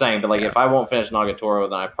 But that's what I'm saying. But like, if I won't finish Nagatoro,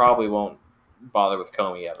 then I probably won't bother with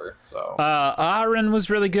Komi ever. So Aren was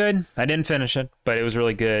really good. I didn't finish it, but it was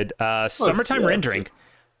really good. Summertime Rendering.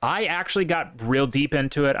 I actually got real deep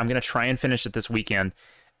into it. I'm gonna try and finish it this weekend.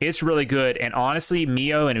 It's really good, and honestly,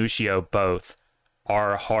 Mio and Ushio both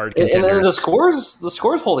are hard contenders. And the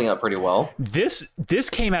scores holding up pretty well. This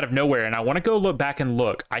came out of nowhere, and I want to go look back and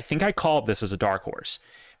look. I think I called this as a dark horse.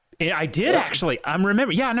 And I did actually. I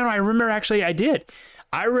remember. Yeah, no, I remember actually. I did.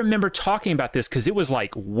 I remember talking about this because it was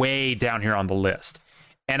like way down here on the list,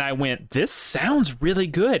 and I went, "This sounds really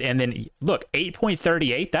good." And then look,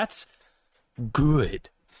 8.38. That's good.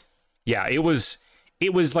 Yeah, it was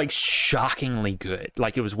like shockingly good.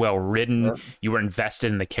 Like it was well written. Yeah. You were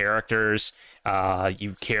invested in the characters.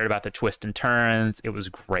 You cared about the twists and turns. It was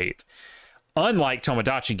great. Unlike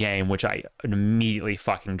Tomodachi Game, which I immediately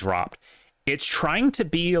fucking dropped. It's trying to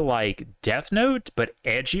be like Death Note, but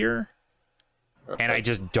edgier. And I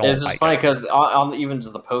just don't. It's just funny because on even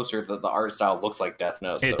just the poster, the art style looks like Death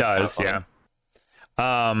Note. It does, yeah.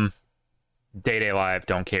 Day Live,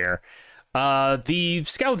 don't care. The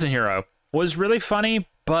Skeleton Hero was really funny,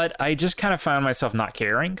 but I just kind of found myself not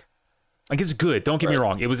caring. Like, it's good. Don't get me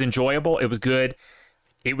wrong. It was enjoyable. It was good.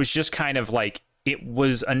 It was just kind of like, it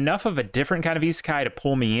was enough of a different kind of isekai to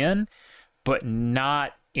pull me in, but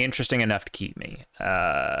not interesting enough to keep me.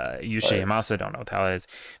 Yushi, I also don't know what the hell it is.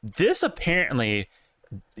 This apparently,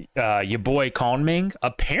 your boy Konming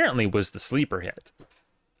apparently was the sleeper hit.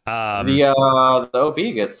 The OP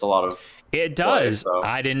gets a lot of. It does. Play,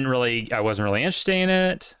 so. I wasn't really interested in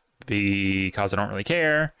it because I don't really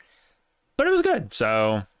care, but it was good.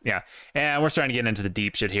 So yeah, and we're starting to get into the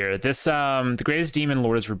deep shit here. This the greatest demon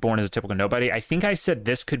lord is reborn as a typical nobody. I think I said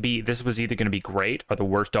this was either going to be great or the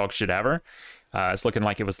worst dog shit ever. It's looking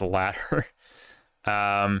like it was the latter.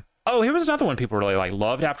 Here was another one people really like.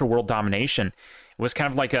 Loved After World Domination. It was kind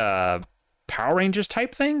of like a Power Rangers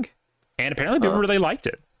type thing, and apparently people really liked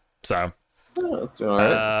it. So, that's doing all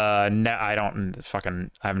right. No,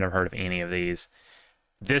 I've never heard of any of these.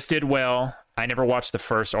 This did well. I never watched the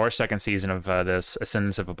first or second season of this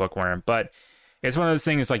Ascendance of a Bookworm, but it's one of those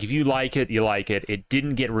things like if you like it, you like it. It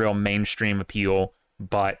didn't get real mainstream appeal,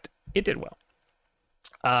 but it did well.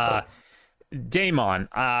 Daemon,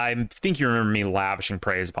 I think you remember me lavishing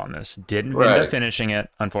praise upon this. Didn't end up finishing it,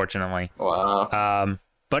 unfortunately. Wow.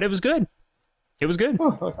 But it was good. It was good.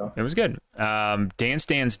 Oh, okay. It was good. Dance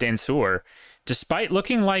Dance Danseur, despite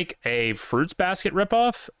looking like a Fruits Basket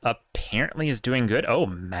ripoff, apparently is doing good. Oh,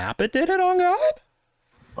 Mappa did it on God?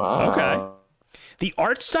 Wow. Okay. The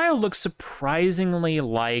art style looks surprisingly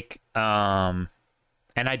like, and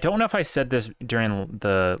I don't know if I said this during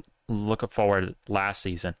the Look Forward last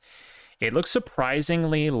season. It looks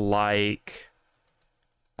surprisingly like,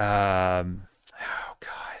 oh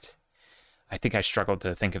God, I think I struggled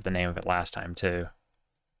to think of the name of it last time too.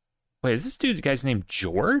 Wait, is this guy's name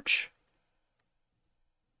George?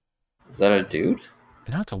 Is that a dude?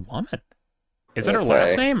 No, it's a woman. Is that her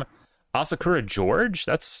last name? Asakura George?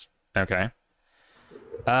 That's okay.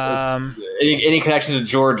 Any connection to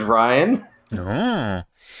George Ryan? No,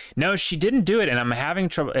 she didn't do it, and I'm having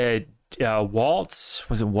trouble. Waltz,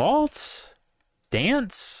 was it Waltz?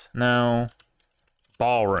 Dance? No.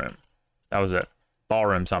 Ballroom. That was it.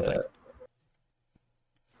 Ballroom something.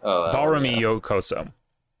 Ballroom Yokoso,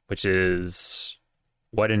 which is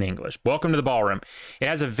what in English? Welcome to the Ballroom. It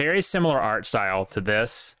has a very similar art style to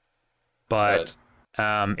this, but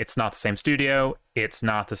it's not the same studio. It's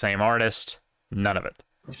not the same artist. None of it.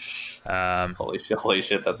 Holy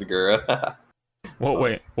shit, that's Gura.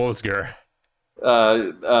 Wait, what was Gura?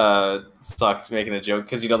 Sucked making a joke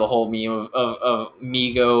because you know the whole meme of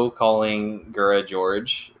Migo calling Gura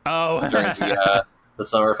George. Oh, during the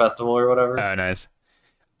summer festival or whatever. Oh, nice.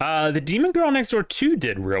 The Demon Girl Next Door 2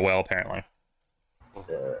 did real well apparently.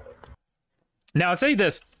 Now I'll tell you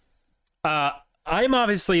this. I'm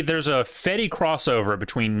obviously there's a Fetty crossover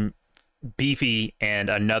between Beefy and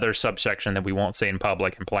another subsection that we won't say in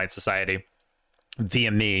public in polite society.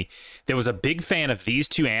 Via me, there was a big fan of these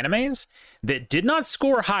two animes that did not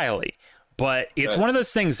score highly, but it's one of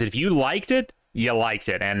those things that if you liked it, you liked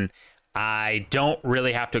it, and I don't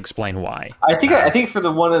really have to explain why. I think for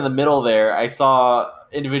the one in the middle there, I saw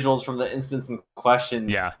individuals from the instance in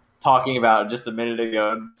question talking about just a minute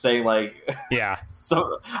ago, saying like,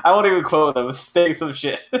 so I won't even quote them, saying some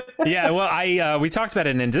shit. Yeah, well, we talked about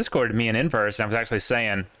it in Discord, me and Inverse, and I was actually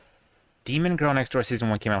saying, Demon Girl Next Door season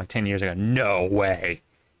 1 came out like 10 years ago. No way.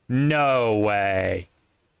 No way.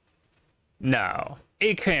 No,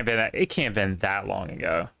 it can't have been that. It can't have been that long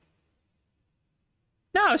ago.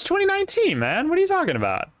 No, it's 2019, man. What are you talking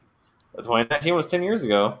about? 2019 was 10 years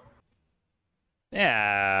ago.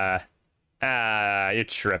 Yeah. You're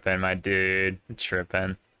tripping, my dude. You're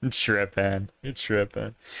tripping. You're tripping. You're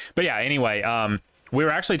tripping. But yeah, anyway, we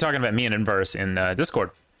were actually talking about me and Inverse in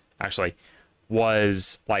Discord, actually,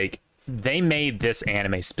 was like, they made this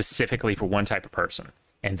anime specifically for one type of person,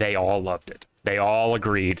 and they all loved it. They all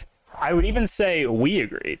agreed. I would even say we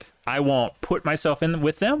agreed. I won't put myself in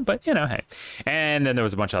with them, but you know, hey. And then there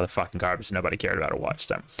was a bunch of other fucking garbage nobody cared about or watched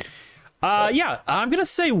them. Yeah, I'm gonna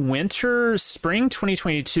say spring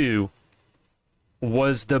 2022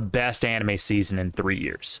 was the best anime season in 3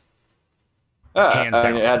 years. Hands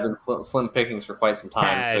down. It had been slim pickings for quite some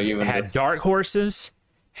time. So even had dark horses,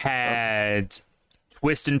 had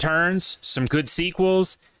twists and turns, some good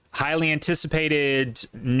sequels, highly anticipated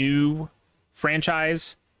new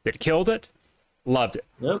franchise that killed it. Loved it.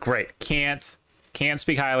 Yep. Great. Can't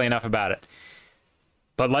speak highly enough about it.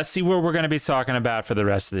 But let's see what we're going to be talking about for the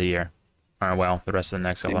rest of the year. Or well, the rest of the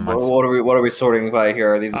next couple of months. What are we sorting by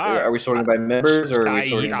here? Are we sorting by members, or are we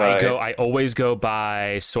sorting by? I always go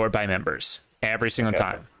by sort by members every single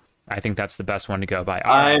time. I think that's the best one to go by.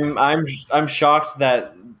 I'm shocked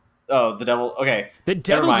that the devil. Okay, the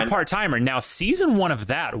Devil's a part timer. Now season 1 of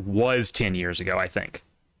that was 10 years ago, I think.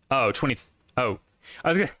 I was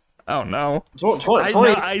gonna. Oh no!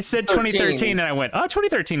 I said 2013, and I went,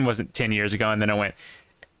 2013 wasn't 10 years ago, and then I went,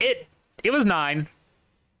 it was 9.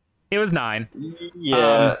 It was 9.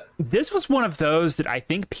 Yeah. This was one of those that I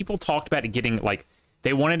think people talked about it getting, like,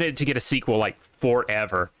 they wanted it to get a sequel, like,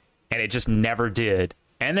 forever, and it just never did.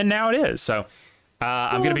 And then now it is. So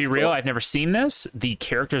I'm going to be real. Cool. I've never seen this. The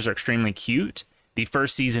characters are extremely cute. The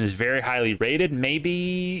first season is very highly rated.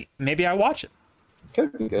 Maybe I watch it.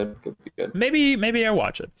 Could be good. Maybe I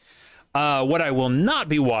watch it. What I will not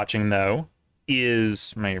be watching, though,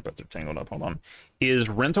 is... My earbuds are tangled up. Hold on. Is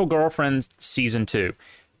Rental Girlfriend Season 2.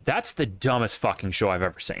 That's the dumbest fucking show I've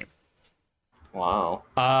ever seen. Wow.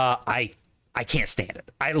 I can't stand it.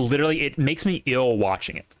 It makes me ill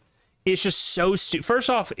watching it. It's just so stupid. First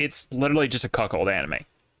off, it's literally just a cuckold anime.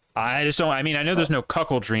 I just don't... I mean, I know there's no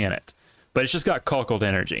cuckoldry in it, but it's just got cuckold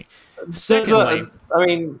energy. Secondly...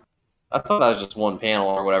 I thought that was just one panel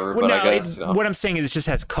or whatever, well, but no, I guess... What I'm saying is it just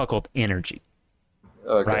has cuckold energy.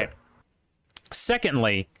 Okay. Right?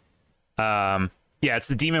 Secondly, yeah, it's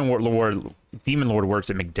the Demon Lord works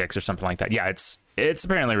at McDick's or something like that. Yeah, it's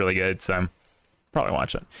apparently really good, so probably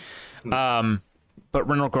watch it. But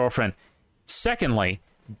Rental Girlfriend. Secondly,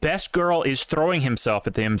 Best Girl is throwing himself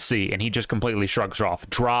at the MC, and he just completely shrugs her off.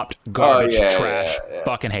 Dropped, garbage, trash. Yeah.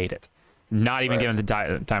 Fucking hate it. Not even given the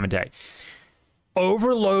time of day.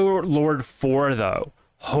 Overlord 4, though.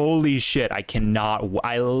 Holy shit, I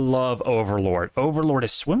love Overlord.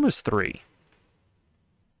 Overlord when was 3?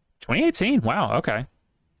 2018. Wow, okay.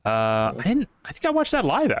 I think I watched that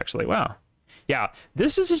live, actually. Wow. Yeah,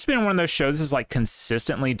 this has just been one of those shows that's like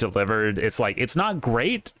consistently delivered. It's like, it's not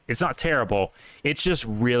great, it's not terrible, it's just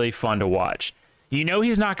really fun to watch. You know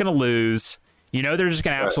he's not going to lose. You know they're just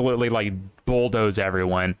going to absolutely like bulldoze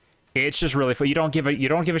everyone. It's just really fun. You don't give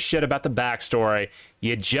a shit about the backstory.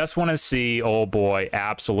 You just want to see old boy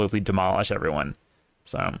absolutely demolish everyone.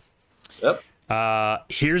 So, yep.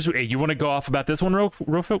 You want to go off about this one real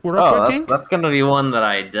quick? That's going to be one that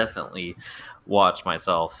I definitely watch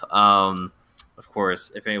myself. Of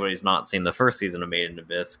course, if anybody's not seen the first season of Made in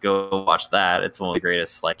Abyss, go watch that. It's one of the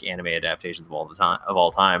greatest like anime adaptations of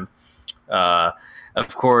all time.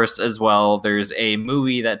 Of course, as well, there's a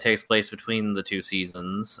movie that takes place between the 2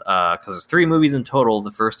 seasons, because there's 3 movies in total. The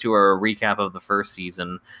first 2 are a recap of the first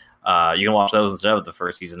season. You can watch those instead of the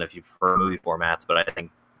first season if you prefer movie formats, but I think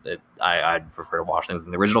I'd prefer to watch things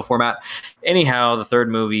in the original format. Anyhow, the third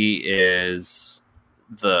movie is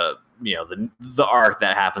the arc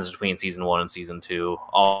that happens between season 1 and season 2.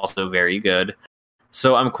 Also very good.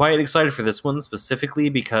 So I'm quite excited for this one specifically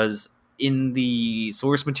because in the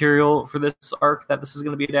source material for this arc that this is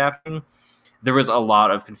going to be adapting, there was a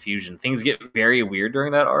lot of confusion. Things get very weird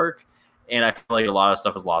during that arc, and I feel like a lot of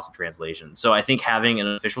stuff is lost in translation. So I think having an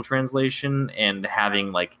official translation and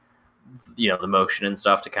having like, the motion and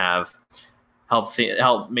stuff to kind of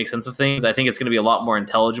help make sense of things, I think it's going to be a lot more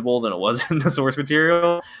intelligible than it was in the source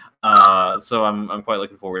material. So I'm quite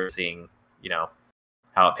looking forward to seeing,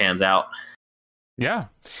 how it pans out. Yeah,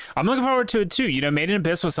 I'm looking forward to it too. Made in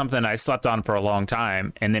Abyss was something I slept on for a long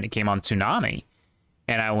time, and then it came on Toonami,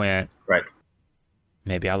 and I went, right,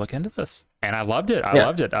 maybe I'll look into this, and I loved it.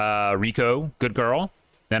 Loved it. Riko, good girl.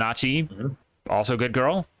 Then Achi, also good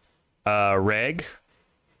girl. Reg,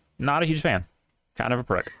 not a huge fan. Kind of a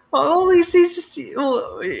prick. Well, he's just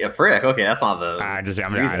a prick. Okay, that's not the. I'm just.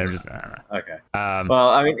 okay. Well,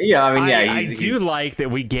 I mean, yeah. I do like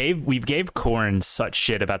that we gave Corn such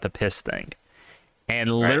shit about the piss thing,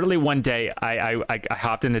 and literally one day I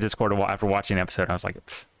hopped in the Discord after watching an episode. And I was like,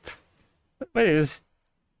 wait,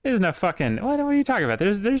 there's no fucking what are you talking about?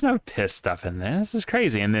 There's no piss stuff in this. This is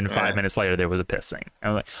crazy. And then 5 minutes later, there was a piss scene. I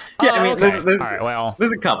was like, yeah. I mean, okay. there's all right. Well,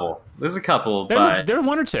 there's a couple. There's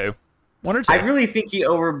one or two. I really think he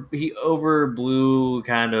overblew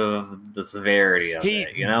kind of the severity of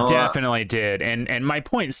it. You know, definitely did, and my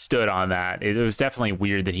point stood on that. It was definitely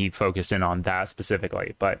weird that he focused in on that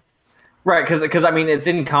specifically, but right, because I mean, it's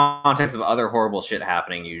in context of other horrible shit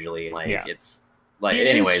happening. Usually, it's like,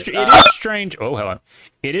 anyways, it is strange. Oh, hello.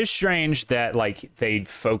 It is strange that like they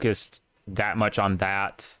focused that much on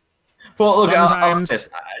that. Well, look, sometimes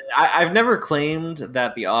I've never claimed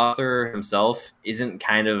that the author himself isn't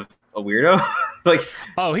kind of a weirdo. Like,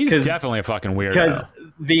 oh, he's definitely a fucking weirdo. Because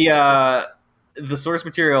the source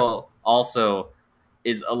material also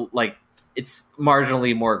is like it's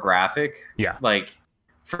marginally more graphic. Yeah. Like,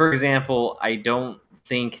 for example, I don't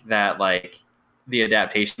think that like the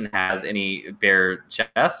adaptation has any bare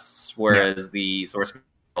chests, whereas the source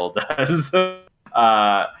material does.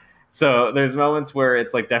 So there's moments where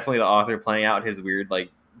it's like definitely the author playing out his weird like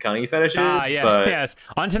gunny fetishes. Yes.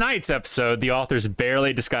 On tonight's episode, the author's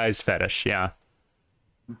barely disguised fetish. Yeah.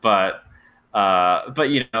 But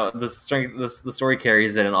you know, the story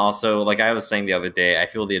carries it, and also like I was saying the other day, I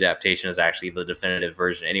feel the adaptation is actually the definitive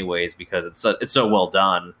version, anyways, because it's so well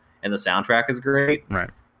done, and the soundtrack is great. Right.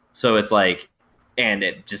 So it's like, and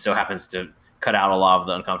it just so happens to cut out a lot of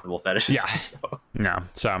the uncomfortable fetishes. Yeah.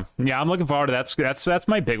 So I'm looking forward to that. That's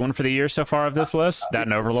my big one for the year so far of this list. That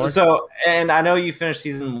and Overlord. So, and I know you finished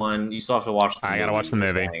season 1. You still have to watch. I gotta watch the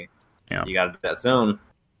movie. Yeah, you gotta do that soon.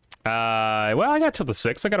 Well, I got till the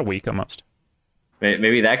 6th. I got a week almost.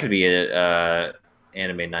 Maybe that could be a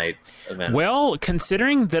anime night event. Well,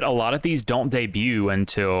 considering that a lot of these don't debut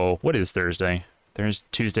until what is Thursday?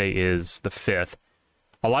 Tuesday is the 5th.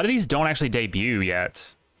 A lot of these don't actually debut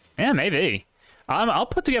yet. Yeah, maybe. I'll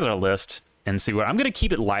put together a list and see what I'm gonna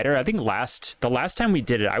keep it lighter. I think the last time we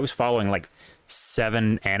did it, I was following like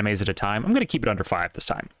 7 animes at a time. I'm gonna keep it under 5 this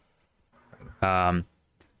time.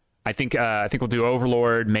 I think we'll do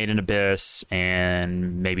Overlord, Made in Abyss,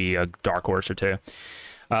 and maybe a Dark Horse or 2.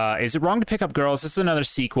 Is it wrong to pick up Girls? This is another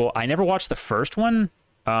sequel. I never watched the first one.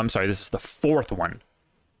 Sorry, this is the 4th one.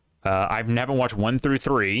 I've never watched 1 through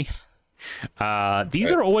 3.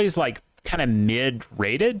 These are always like kind of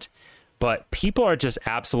mid-rated, but people are just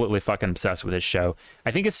absolutely fucking obsessed with this show.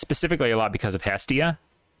 I think it's specifically a lot because of Hestia.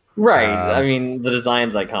 Right. I mean, the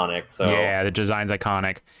design's iconic. So yeah, the design's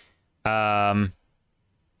iconic.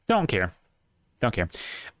 Don't care.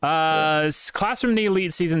 Classroom the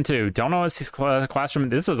Elite season 2. Don't know what's Classroom.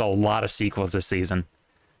 This is a lot of sequels this season.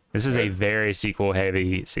 This is a very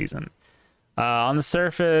sequel-heavy season. On the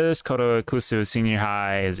surface, Kotokusu Senior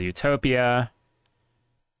High is a utopia.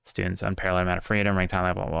 Students unparalleled amount of freedom, rank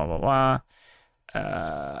time, blah blah blah blah.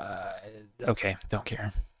 Okay, don't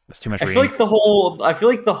care. It's too much. I feel like the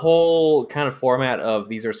whole kind of format of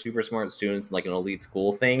these are super smart students in like an elite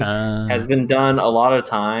school thing has been done a lot of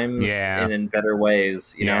times, and in better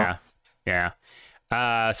ways. You know. Yeah.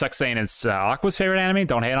 Sucks saying it's Aqua's favorite anime.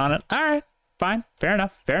 Don't hate on it. All right, fine, fair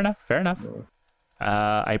enough.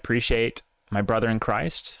 I appreciate my brother in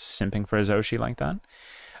Christ simping for Azoshi like that.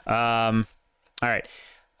 All right.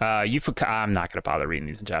 I'm not gonna bother reading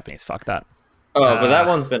these in Japanese. Fuck that. Oh, but that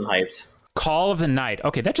one's been hyped. Call of the Night.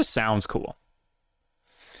 Okay, that just sounds cool.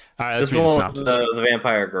 All right, let's read the synopsis. The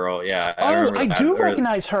vampire girl. Yeah. I do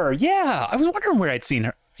recognize her. Yeah, I was wondering where I'd seen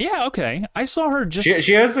her. Yeah, okay, I saw her just.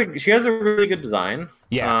 She has a really good design.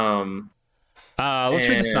 Yeah. Let's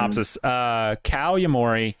read the synopsis. Ko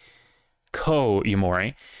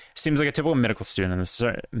Yamori seems like a typical middle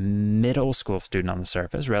school student on the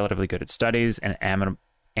surface, relatively good at studies and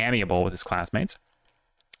amiable with his classmates.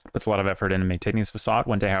 Puts a lot of effort into maintaining his facade.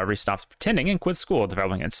 One day, however, he stops pretending and quits school,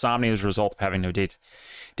 developing insomnia as a result of having no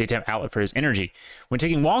daytime outlet for his energy. When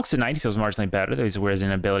taking walks at night, he feels marginally better, though he's aware of his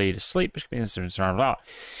inability to sleep.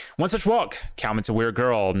 One such walk, Cal meets a weird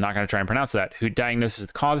girl, I'm not going to try and pronounce that, who diagnoses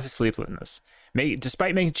the cause of his sleeplessness.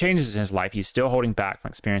 Despite making changes in his life, he's still holding back from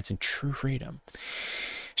experiencing true freedom.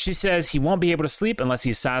 She says he won't be able to sleep unless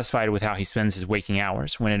he is satisfied with how he spends his waking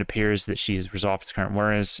hours. When it appears that she has resolved his current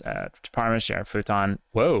worries at department, she futon.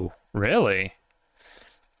 Whoa, really?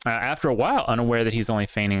 After a while, unaware that he's only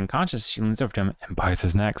feigning unconscious, she leans over to him and bites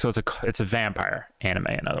his neck. So it's a vampire anime,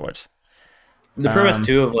 in other words. The premise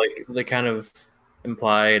too of like the kind of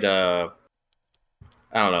implied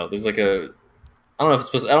I don't know. There's like a I don't know if it's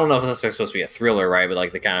supposed. I don't know if it's necessarily supposed to be a thriller, right? But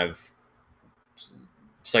like the kind of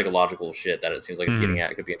psychological shit that it seems like it's getting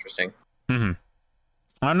at could be interesting. Mm-hmm.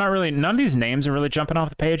 I'm not really. None of these names are really jumping off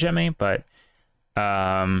the page at me, but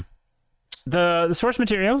the source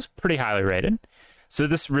material is pretty highly rated, so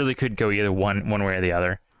this really could go either one way or the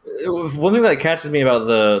other. One thing that catches me about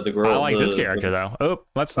the girl. I like this character though. Oh,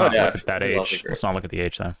 let's not look at that age. Let's not look at the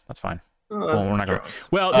age though. That's fine. Well, we're not gonna.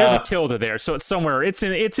 Well, there's a tilde there, so it's somewhere. It's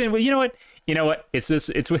in. You know what? It's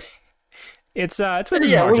with. It's with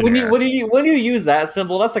yeah. When you use that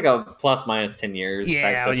symbol, that's like a plus minus 10 years.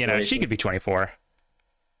 Yeah, she could be 24.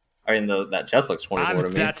 I mean, that chest looks 24 to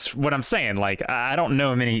me. That's what I'm saying. Like, I don't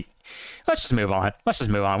know many. Let's just move on.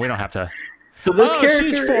 We don't have to. So this character,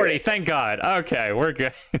 she's 40. Thank God. Okay, we're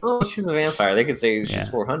good. Oh, she's a vampire. They could say she's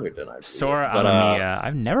 400 tonight. Sora Amamiya.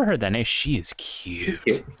 I've never heard that name. She is cute. She's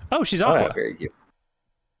cute. Oh, she's Aqua. Yeah, very cute.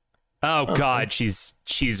 Oh God, she's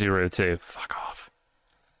Chizuru too. Fuck off.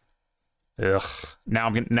 Ugh. Now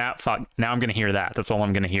I'm gonna hear that. That's all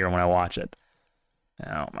I'm gonna hear when I watch it.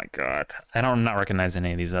 Oh my God. I'm not recognizing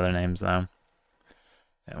any of these other names though.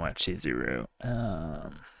 And what Chizuru?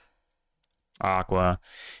 Aqua.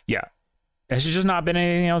 Yeah. Has she just not been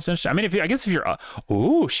anything else interesting? I mean, I guess if you're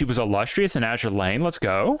she was illustrious in Azure Lane. Let's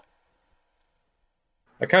go.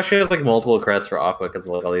 I kind of she has like multiple credits for Aqua because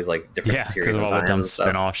of like all these like different series. Because of all the dumb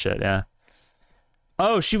spin-off shit. Yeah.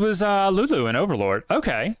 Oh, she was Lulu in Overlord.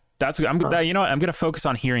 Okay, that's good. You know what? I'm gonna focus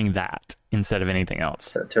on hearing that instead of anything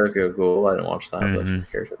else. Tokyo Ghoul. I didn't watch that, but she's a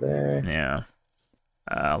character there. Yeah.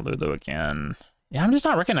 Lulu again. Yeah, I'm just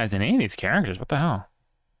not recognizing any of these characters. What the hell?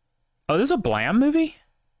 Oh, this is a Blam movie.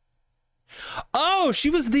 Oh, she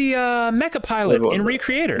was the mecha pilot in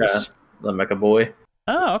Recreators. Yeah, the mecha boy.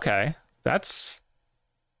 Oh, okay. That's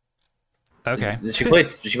okay. Did she play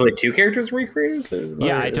two characters in Recreators?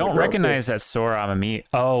 I don't recognize that Sora Amami.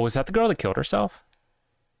 Oh, was that the girl that killed herself?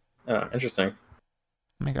 Oh, interesting.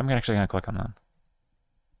 I'm actually gonna click on that.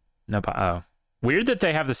 Nope. Oh, weird that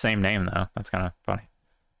they have the same name though. That's kind of funny.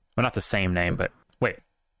 Well, not the same name, but wait.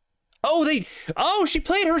 Oh, she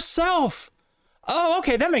played herself. Oh,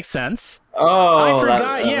 okay, that makes sense. Oh, I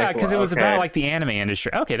forgot. Yeah, because it was about like the anime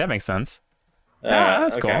industry. Okay, that makes sense.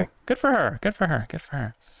 That's cool. Good for her.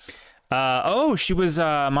 She was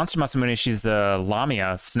Monster Masamune. She's the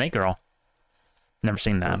Lamia Snake Girl. Never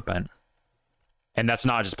seen that, and that's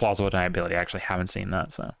not just plausible deniability. I actually haven't seen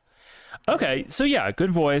that. So, okay, so yeah, good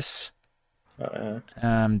voice. I'm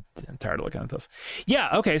tired of looking at this. Yeah,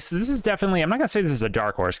 okay, so this is definitely. I'm not gonna say this is a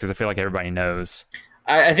dark horse because I feel like everybody knows.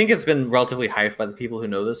 I think it's been relatively hyped by the people who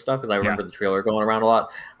know this stuff because I remember the trailer going around a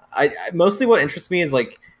lot. I mostly what interests me is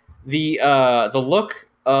like the look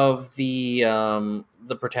of the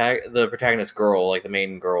protagonist girl, like the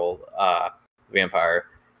main girl, vampire.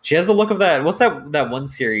 She has the look of that. What's that one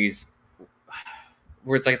series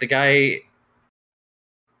where it's like the guy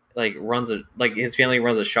like his family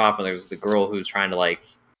runs a shop and there's the girl who's trying to like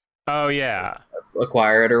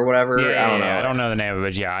acquire it or whatever. I don't know. I don't know the name of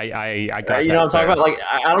it. Yeah, I got you know what I'm talking about. Like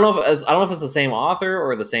I don't know if it's the same author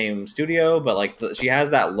or the same studio, but like she has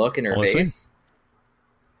that look in her face.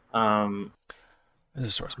 This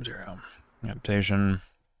is source material adaptation.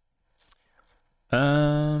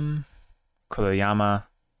 Kodoyama.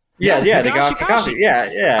 Yeah, Takashi.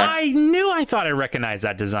 Yeah. I thought I recognized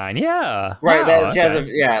that design. Yeah. Right. Wow,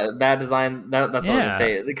 that design. That's what I was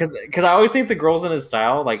saying. Because I always think the girls in his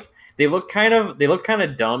style, like they look kind of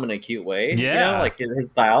dumb in a cute way. Yeah. You know, like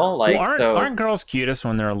his style. Like aren't girls cutest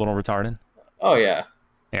when they're a little retarded? Oh yeah.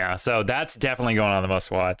 Yeah. So that's definitely going on the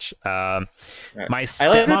must watch. My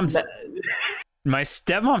stepmom's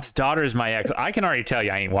daughter is my ex. I can already tell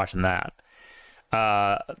you I ain't watching that.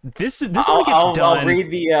 This one gets done. I'll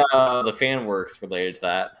read the fan works related to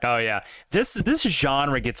that. Oh yeah, this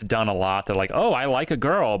genre gets done a lot. They're like, oh, I like a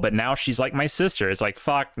girl, but now she's like my sister. It's like,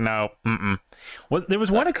 fuck no. There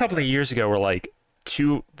was one a couple of years ago where like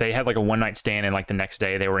they had like a one night stand and like the next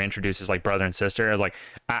day they were introduced as like brother and sister. I was like,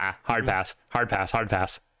 hard pass.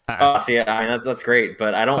 See, I mean that's great,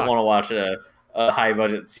 but I don't want to watch a high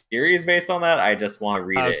budget series based on that. I just want to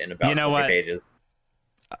read it in about 50 pages.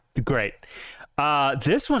 Great.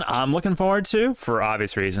 This one I'm looking forward to for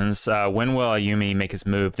obvious reasons. When will Ayumi make his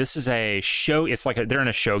move? This is a show. It's like they're in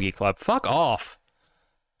a shogi club. Fuck off.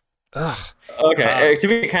 Ugh. Okay. To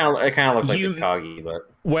me, it kind of looks like Takagi, but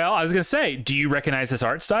I was gonna say, do you recognize this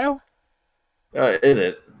art style? Is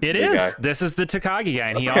it? It is. Guy. This is the Takagi guy,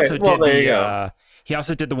 and he also did he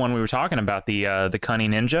also did the one we were talking about, the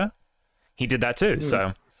Cunning Ninja. He did that too.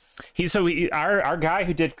 So our guy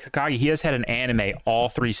who did Takagi, he has had an anime all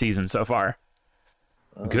 3 seasons so far.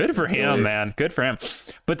 Good for him, really... man. Good for him.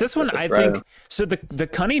 But this one, I think, so the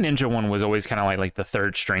Cunning Ninja one was always kind of like the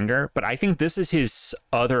third stringer, but I think this is his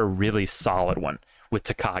other really solid one with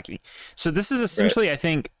Takagi. So this is essentially, I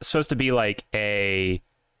think, supposed to be like a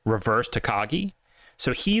reverse Takagi.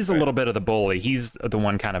 So he's a little bit of the bully. He's the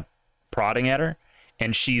one kind of prodding at her,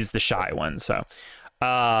 and she's the shy one. So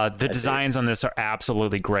the designs on this are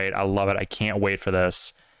absolutely great. I love it. I can't wait for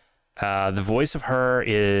this. The voice of her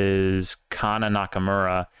is Kana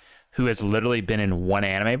Nakamura, who has literally been in one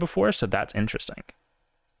anime before, so that's interesting.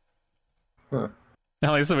 Huh.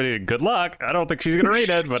 At least somebody, good luck. I don't think she's gonna read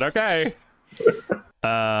it, but okay.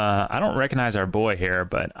 I don't recognize our boy here,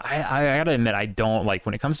 but I gotta admit, I don't like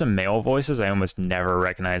when it comes to male voices. I almost never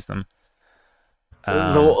recognize them.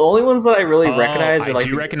 The only ones that I really recognize are I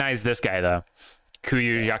do recognize this guy though.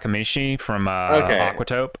 Kuyu Yakamishi from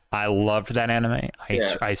Aquatope. I loved that anime.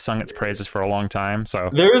 I sung its praises for a long time.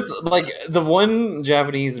 So there's like the one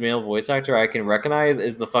Japanese male voice actor I can recognize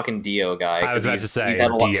is the fucking Dio guy. I was about to say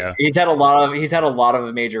Dio. He's had a lot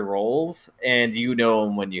of major roles, and you know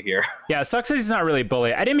him when you hear. Yeah, it sucks that he's not really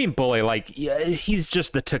bully. I didn't mean bully. Like he's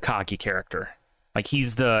just the Takagi character. Like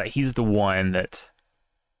he's the one that.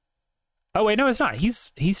 Oh wait, no, it's not.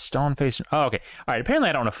 He's stone facing. Oh, okay. All right. Apparently,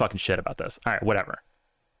 I don't know fucking shit about this. All right, whatever.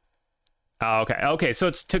 Oh, okay. Okay, so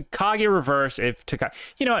it's Takagi reverse. If Takagi,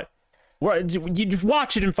 you know what? You just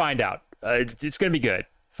watch it and find out. It's gonna be good.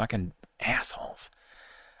 Fucking assholes.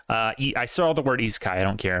 I saw the word isekai. I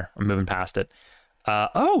don't care. I'm moving past it.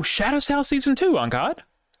 Shadow Cell season 2 on God.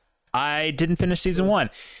 I didn't finish season 1.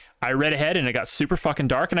 I read ahead and it got super fucking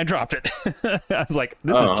dark and I dropped it. I was like,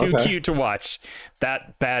 this is too cute to watch.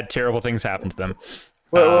 That bad, terrible things happen to them.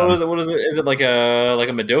 What is it? Is it like a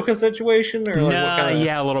Madoka situation or like what kind of...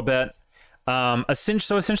 Yeah, a little bit.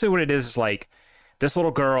 Essentially what it is like this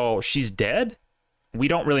little girl, she's dead. We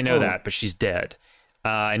don't really know that, but she's dead.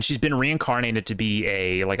 And she's been reincarnated to be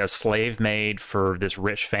a slave maid for this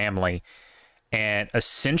rich family. And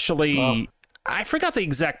essentially, I forgot the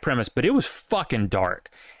exact premise, but it was fucking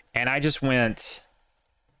dark. And I just went,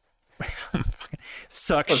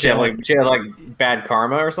 suck shit. She had like bad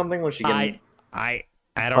karma or something when she I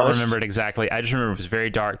don't remember it exactly. I just remember it was very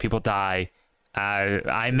dark. People die.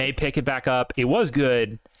 I may pick it back up. It was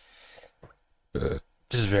good.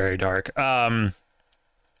 Just very dark. There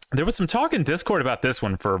was some talk in Discord about this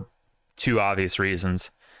one for two obvious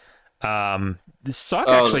reasons. Suck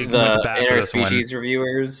actually went to bat for this one. Interspecies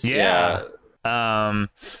reviewers. Yeah.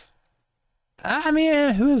 I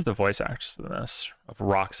mean, who is the voice actress of this? Of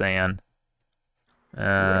Roxanne?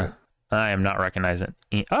 I am not recognizing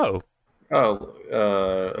it.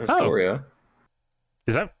 Historia.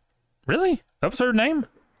 Is that really? That was her name?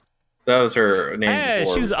 That was her name. Hey,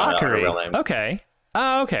 she was Akari. Okay.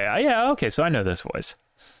 Okay. Yeah, okay. So I know this voice.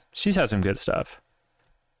 She's had some good stuff.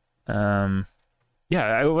 Yeah,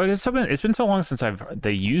 it's been so long since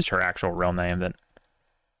they used her actual real name that I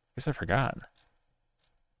guess I forgot.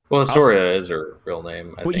 Well, Historia is her real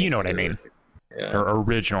name. I think. You know what I mean. Yeah. Her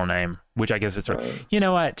original name, which I guess it's her. You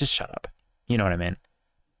know what? Just shut up. You know what I mean.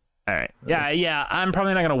 All right. Yeah. I'm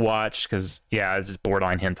probably not gonna watch because it's just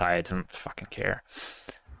borderline hentai. I don't fucking care.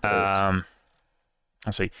 Let's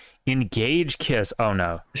see. Engage Kiss. Oh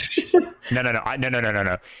no.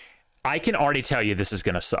 No. I can already tell you this is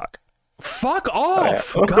gonna suck. Fuck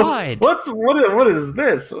off, God. What is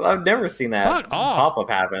this? I've never seen that pop-up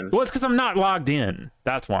happen. Well, it's because I'm not logged in.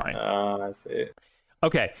 That's why. Oh, I see.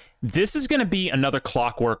 Okay, this is going to be another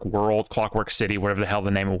Clockwork World, Clockwork City, whatever the hell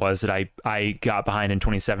the name was that I got behind in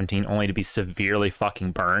 2017, only to be severely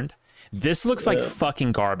fucking burned. This looks like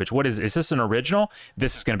fucking garbage. What is this an original?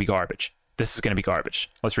 This is going to be garbage.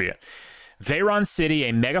 Let's read it. Veyron City,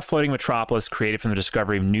 a mega floating metropolis created from the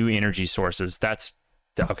discovery of new energy sources. That's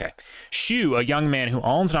okay. Shu, a young man who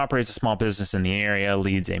owns and operates a small business in the area,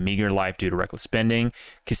 leads a meager life due to reckless spending.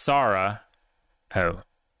 Kisara,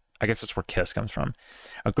 I guess that's where Kiss comes from.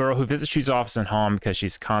 A girl who visits Shu's office and home because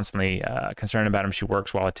she's constantly concerned about him. She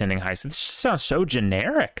works while attending high school. This just sounds so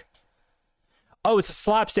generic. Oh, it's a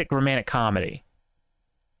slapstick romantic comedy.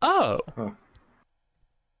 Oh. Huh.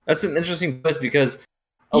 That's an interesting twist because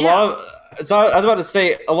I was about to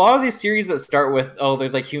say, a lot of these series that start with,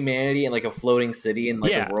 there's like humanity and like a floating city and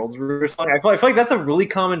like the world's root or something. I feel like that's a really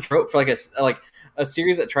common trope for like a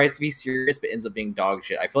series that tries to be serious but ends up being dog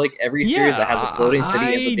shit. I feel like every series that has a floating city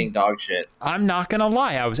ends up being dog shit. I'm not gonna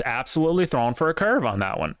lie, I was absolutely thrown for a curve on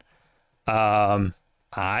that one.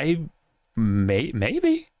 I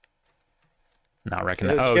maybe not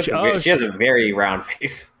recognize. She has a very round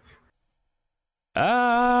face.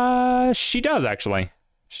 She does actually.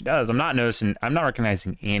 She does. I'm not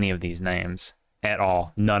recognizing any of these names. at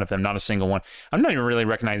all. None of them. Not a single one. I'm not even really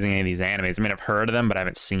recognizing any of these animes. I mean, I've heard of them, but I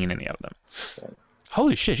haven't seen any of them. Okay.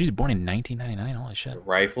 Holy shit, she was born in 1999. Holy shit. The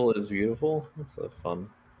Rifle is Beautiful. That's a fun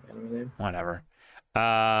anime name. Whatever.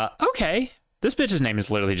 Okay. This bitch's name is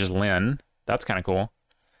literally just Lynn. That's kind of cool.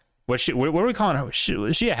 What are we calling her?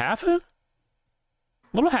 Is she a half? A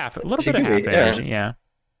little bit of half energy, yeah.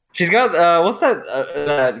 She's got what's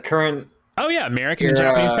that current? Oh yeah, American and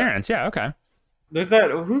Japanese parents. Yeah, okay. There's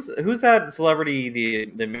that who's that celebrity,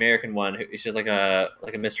 the American one? She's like a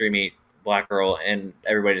mystery meat black girl, and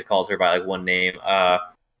everybody just calls her by like one name.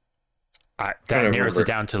 That narrows it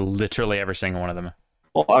down to literally every single one of them.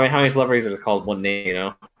 Well, I mean, how many celebrities are just called one name? You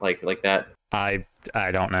know, like that. I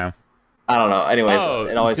don't know. I don't know. Anyways,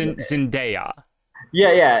 it always Zendaya.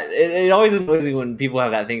 Yeah. It always annoys me when people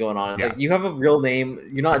have that thing going on. It's Yeah. like, you have a real name.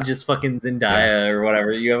 You're not just fucking Zendaya or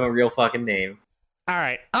whatever. You have a real fucking name. All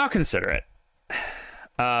right, I'll consider it.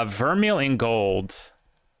 Vermeil in Gold.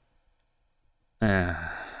 What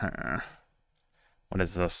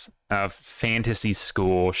is this? Fantasy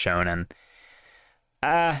School Shonen.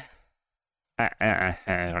 I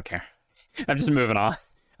don't care. I'm just moving on.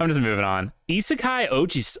 Isekai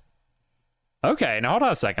Oji's. Okay, now hold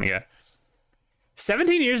on a second ago.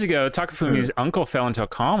 17 years ago, Takafumi's uncle fell into a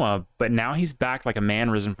coma, but now he's back like a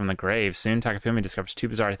man risen from the grave. Soon, Takafumi discovers two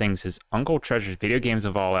bizarre things. His uncle treasures video games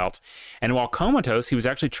of all else, and while comatose, he was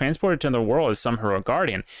actually transported to another world as some heroic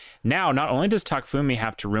guardian. Now, not only does Takafumi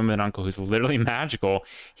have to room with an uncle who's literally magical,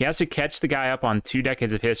 he has to catch the guy up on 2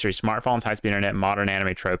 decades of history, smartphones, high-speed internet, modern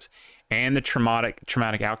anime tropes, and the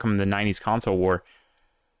traumatic outcome of the 90s console war.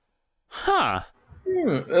 Huh.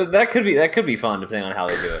 That could be fun depending on how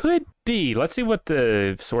they do it. Could be. Let's see what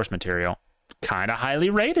the source material. Kind of highly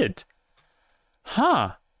rated.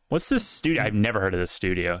 Huh. What's this studio? I've never heard of this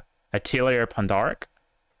studio. Atelier Pandark?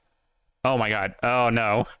 Oh my god. Oh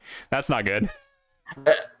no. That's not good.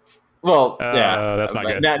 Well, yeah. That's not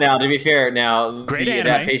good. Now, to be fair, Great the anime.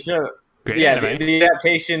 adaptation. The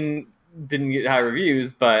adaptation didn't get high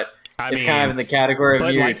reviews, but it's kind of in the category of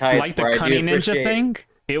Meteor Tights. Like the Cunning Ninja thing,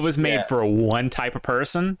 it was made for one type of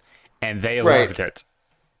person, and they loved it.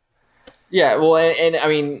 Yeah, well, and I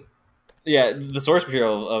mean, yeah, the source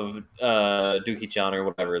material of Dookie-chan or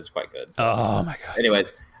whatever is quite good. So. Oh my god.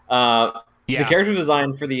 Anyways, the character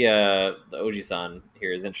design for the Oji-san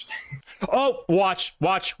here is interesting. Oh, watching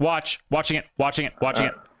it.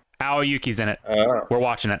 Aoyuki's in it. We're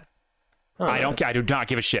watching it. Oh, I don't care. I do not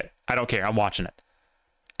give a shit. I don't care. I'm watching it.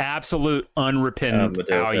 Absolute unrepentant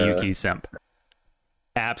Aoyuki simp.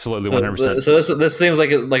 Absolutely 100%. So this seems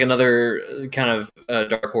like another kind of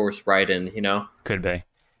dark horse ride-in, you know? Could be.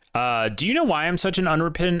 Do you know why I'm such an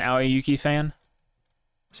unrepentant Aoyuki fan?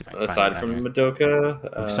 Aside from Madoka?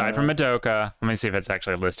 Aside from Madoka. Let me see if it's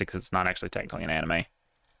actually listed, because it's not actually technically an anime.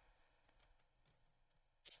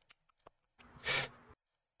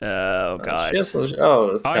 Oh god! I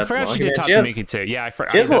forgot she did Tatsumiki too. Yeah, I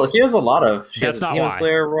forgot. She has a lot of. That's not why.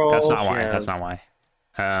 That's not why.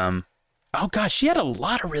 Oh gosh, she had a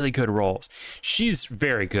lot of really good roles. She's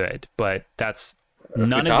very good, but that's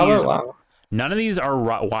none of these. Wow. None of these are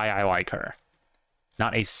why I like her.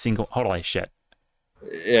 Not a single. Holy shit!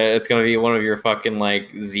 Yeah, it's gonna be one of your fucking like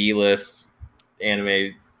Z-list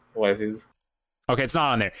anime waifus. Okay, it's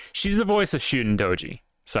not on there. She's the voice of Shuden Doji.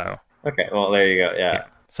 So. Okay, well there you go. Yeah.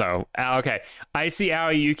 So, okay. I see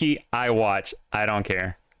Aoyuki, I watch. I don't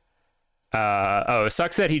care. It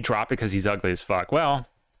sucks that he dropped it because he's ugly as fuck. Well,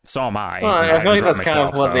 so am I. Well, I feel like that's kind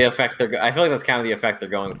of what the effect I feel like that's kind of the effect they're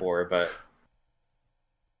going for, but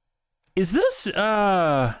is this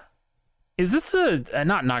the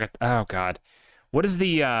not Naga? Oh god. What is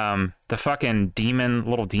the fucking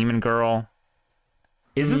little demon girl?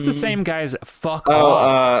 Is this the same guy's fuck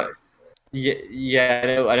off?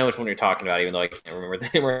 Yeah, I know which one you're talking about, even though I can't remember the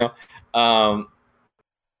name right now.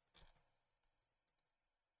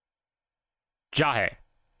 Jahe.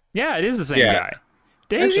 Yeah, it is the same guy.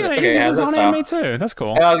 He's on anime too. That's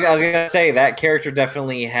cool. I was gonna say that character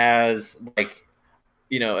definitely has like,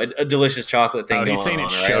 a delicious chocolate thing. Oh, he's saying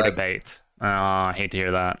it's show right? debate. Oh, I hate to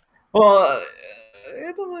hear that. Well,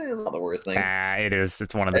 it's not the worst thing. It is.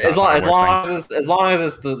 It's one of the as long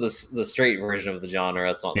as it's the straight version of the genre,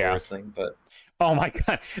 that's not the worst thing. But oh my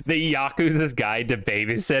god, the Yakuza's Guide to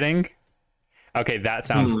Babysitting. Okay, that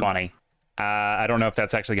sounds funny. I don't know if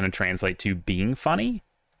that's actually going to translate to being funny.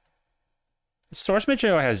 Source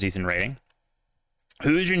material has decent rating.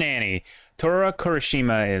 Who's your nanny? Tora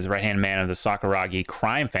Kurashima is right-hand man of the Sakuragi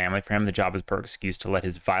crime family. For him, the job is per excuse to let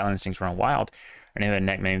his violent instincts run wild. Or name a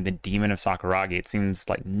nickname, the Demon of Sakuragi. It seems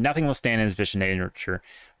like nothing will stand in his vicious nature,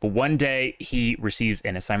 but one day he receives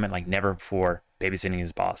an assignment like never before, babysitting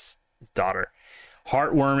his boss. his daughter.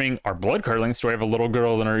 Heartwarming or blood-curdling story of a little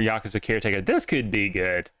girl and her Yakuza caretaker. This could be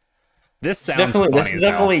good. This sounds funny This is as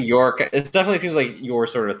definitely hell. your. It definitely seems like your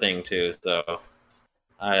sort of thing too. So,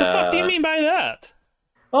 The fuck do you mean by that?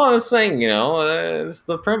 Well, I was saying, it's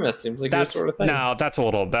the premise seems like your sort of thing. No, that's a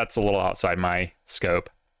little outside my scope.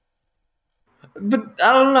 But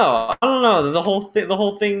I don't know. The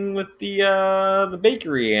whole thing with the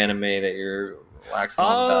bakery anime that you're waxing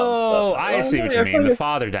on about. And stuff. I see what you mean. The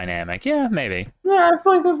father dynamic. Yeah, maybe. Yeah, I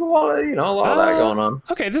feel like there's a lot of of that going on.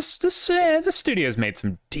 Okay, this studio's made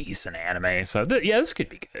some decent anime, so this could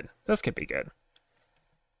be good. This could be good.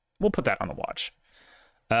 We'll put that on the watch.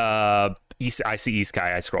 I see East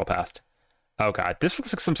Sky. I scroll past. Oh god, this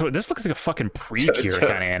looks like this looks like a fucking Precure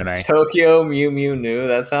kind of anime. Tokyo Mew Mew New.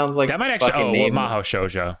 That sounds like that might actually. Maho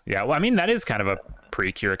Shoujo. Yeah, well, I mean that is kind of a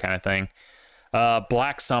Precure kind of thing.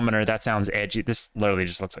 Black Summoner. That sounds edgy. This literally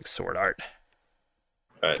just looks like sword art.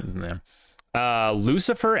 Right. Yeah.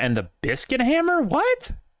 Lucifer and the Biscuit Hammer.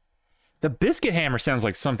 What? The Biscuit Hammer sounds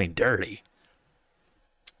like something dirty.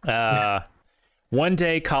 One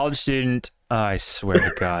day college student. I swear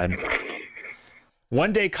to God.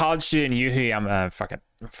 One day, college student Yuhi,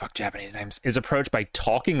 fuck Japanese names, is approached by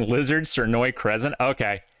talking lizard Cernoi Crescent.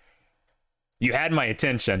 Okay. You had my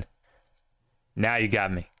attention. Now you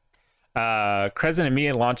got me. Crescent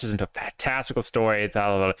immediately launches into a fantastical story.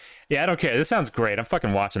 Yeah, I don't care. This sounds great. I'm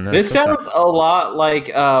fucking watching this. This sounds a lot like,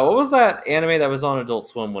 what was that anime that was on Adult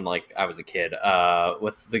Swim when, I was a kid,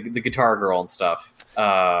 with the guitar girl and stuff?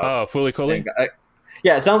 Fooly Cooly?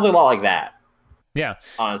 Yeah, it sounds a lot like that. Yeah,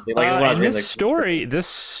 honestly, this story,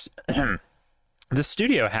 this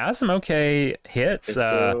studio has some okay hits.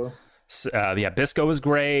 Bisco. Bisco was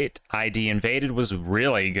great. ID Invaded was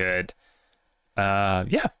really good.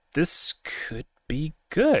 This could be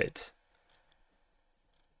good.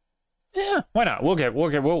 Yeah, why not?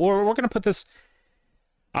 We're gonna put this.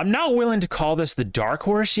 I'm not willing to call this the dark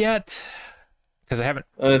horse yet because I haven't.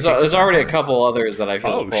 There's already a couple others that I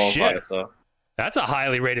feel qualify. Shit. So. That's a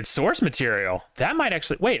highly rated source material. That might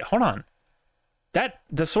actually... Wait, hold on.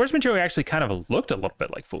 The source material actually kind of looked a little bit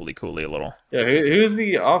like Fooly Cooly a little. Yeah, who's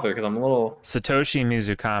the author? Because I'm a little... Satoshi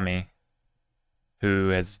Mizukami, who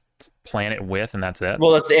has Planet With, and that's it.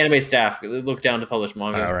 Well, that's the anime staff. Look down to publish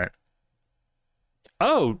manga. All right.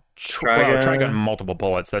 Oh, Trigun Multiple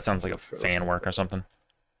Bullets. That sounds like a fan work or something.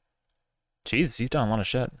 Jesus, he's done a lot of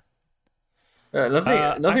shit.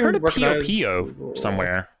 Nothing I heard of Pio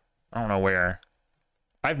somewhere. I don't know where.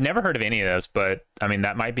 I've never heard of any of this, but I mean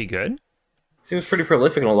that might be good. Seems pretty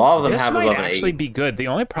prolific, and a lot of them this have might 11 actually 8. be good. The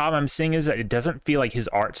only problem I'm seeing is that it doesn't feel like his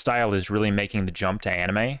art style is really making the jump to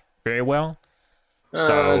anime very well.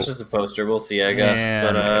 So it's just a poster. We'll see, I guess.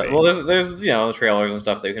 Yeah, but well, there's trailers and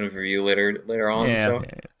stuff that we can review later on. Yeah.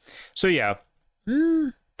 So yeah,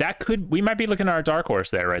 that we might be looking at our dark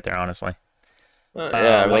horse there, right there. Honestly.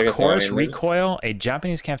 Like Chorus Recoil, a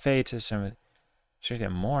Japanese cafe to some. Should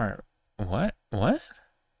get more. What?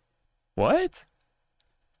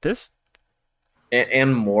 This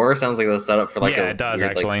and more sounds like the setup for it does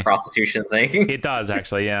weird, actually prostitution thing. It does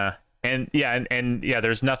actually, yeah. And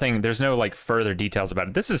there's no further details about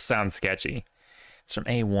it. This sounds sketchy. It's from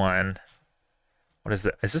A1. What is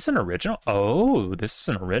it? Is this an original? Oh, this is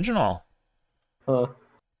an original. Huh.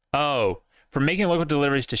 Oh, from making local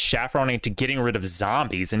deliveries to chaperoning to getting rid of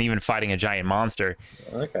zombies and even fighting a giant monster.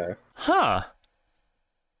 Okay. Huh.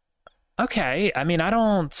 Okay, I mean, I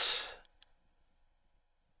don't...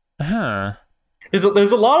 Huh. There's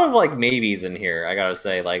a lot of, maybes in here, I gotta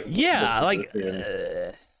say. Yeah, I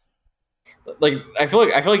feel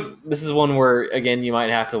like this is one where, again, you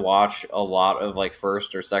might have to watch a lot of,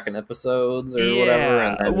 first or second episodes or whatever.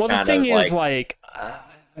 And then the thing is,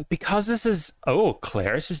 because this is... Oh,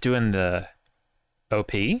 Claris is doing the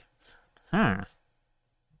OP?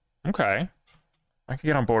 Okay. I could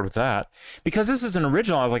get on board with that. Because this is an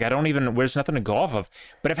original, I don't even... There's nothing to go off of.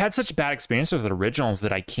 But I've had such bad experiences with originals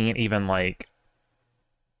that I can't even, I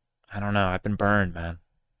don't know. I've been burned, man.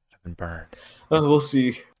 I've been burned. We'll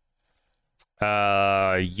see.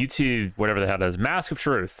 YouTube, whatever the hell it is. Mask of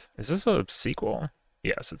Truth. Is this a sequel?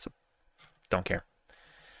 Yes, it's a... Don't care.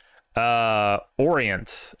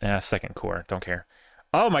 Orient. Second core. Don't care.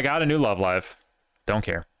 Oh my god, a new Love Live. Don't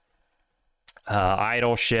care.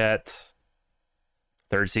 Idol shit.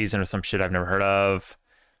 Third season of some shit I've never heard of.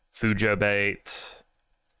 Fujo Bait.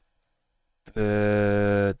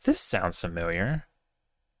 This sounds familiar.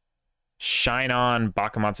 Shine On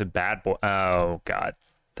Bakamatsu Bad Boy. Oh, God.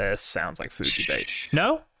 This sounds like Fuji Bait.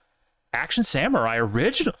 No? Action Samurai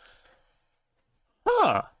original.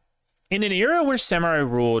 Huh. In an era where samurai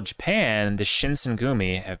ruled Japan, the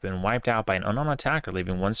Shinsengumi have been wiped out by an unknown attacker,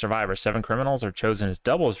 leaving one survivor. 7 criminals are chosen as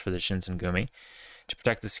doubles for the Shinsengumi to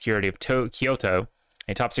protect the security of Kyoto.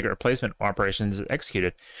 A top-secret replacement operation is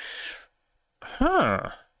executed.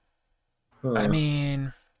 I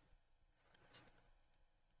mean,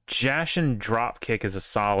 Jashin Dropkick is a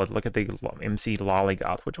solid. Look at the MC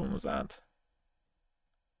Lollygoth. Which one was that?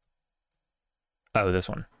 Oh, this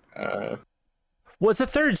one. Well, it's the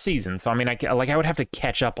 3rd season, so I mean, I would have to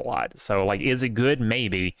catch up a lot. So, like, is it good?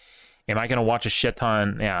 Maybe. Am I gonna watch a shit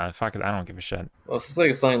ton? Yeah, fuck it. I don't give a shit. Well, this is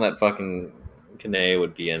like something that fucking Kane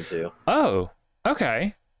would be into. Oh,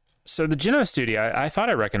 okay. So the Geno Studio, I thought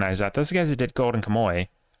I recognized that. Those guys that did Golden Kamuy.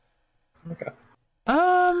 Okay.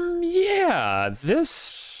 Yeah,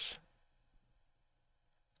 this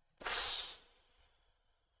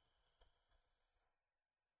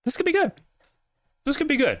could be good. This could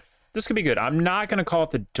be good. This could be good. I'm not going to call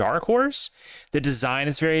it the dark horse. The design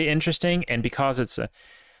is very interesting, and because it's a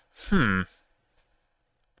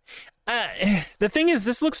the thing is,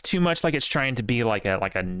 this looks too much like it's trying to be like a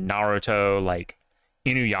Naruto, like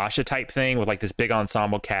Inuyasha type thing with like this big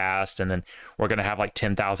ensemble cast, and then we're going to have like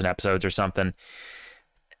 10,000 episodes or something.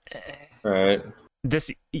 Right.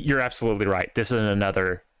 You're absolutely right. This is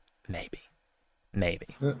another maybe.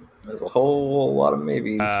 There's a whole lot of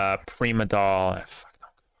maybes. Prima Doll. Fuck,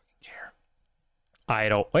 don't care.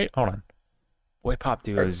 Idol. Wait, hold on. Boy Pop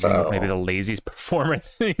Duos, maybe the laziest performer in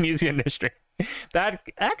the music industry. That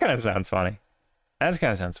kind of sounds funny. That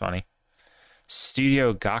kind of sounds funny.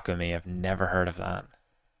 Studio Gakumi. I've never heard of that.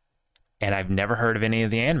 And I've never heard of any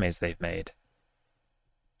of the animes they've made.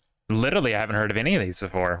 Literally, I haven't heard of any of these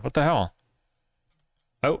before. What the hell?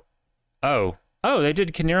 Oh, they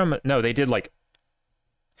did Kiniro. No, they did like.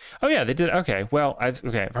 Oh yeah, they did. Okay, well, I've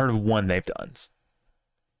heard of one they've done,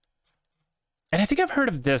 and I think I've heard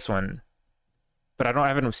of this one, but I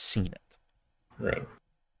haven't seen it. Right.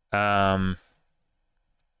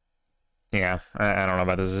 Yeah, I don't know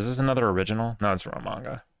about this. Is this another original? No, it's from a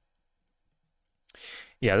manga.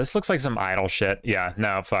 Yeah, this looks like some idol shit. Yeah,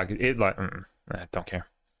 no, fuck it. Like, don't care.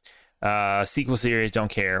 Sequel series, don't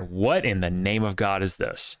care. What in the name of God is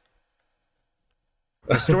this?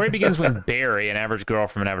 The story begins when Barry, an average girl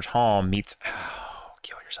from an average home, meets... Oh,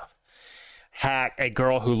 kill yourself. Hack, a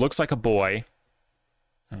girl who looks like a boy.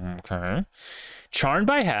 Okay. Charmed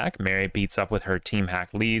by Hack, Mary beats up with her team.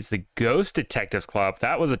 Hack leads the Ghost Detectives Club.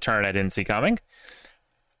 That was a turn I didn't see coming.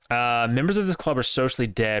 Members of this club are socially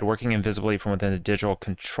dead, working invisibly from within the digital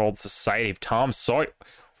controlled society of Tom Sawyer.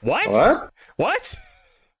 What?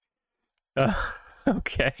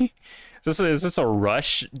 Okay. Is this a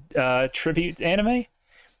Rush tribute anime?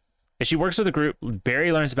 As she works with the group,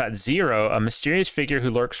 Barry learns about Zero, a mysterious figure who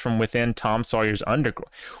lurks from within Tom Sawyer's underground.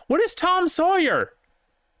 What is Tom Sawyer?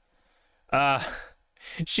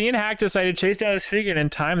 She and Hack decided to chase down this figure, and in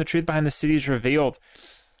time, the truth behind the city is revealed.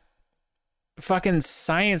 Fucking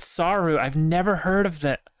Science Saru. I've never heard of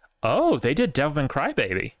that. Oh, they did Devilman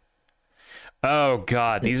Crybaby. Oh,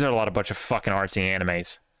 God. These are a bunch of fucking artsy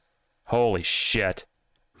animes. Holy shit.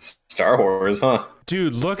 Star Wars, huh?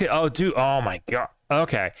 Dude, look at... oh my God.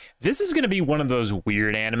 Okay. This is going to be one of those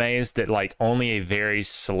weird animes that, like, only a very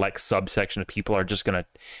select subsection of people are just going to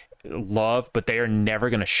love, but they are never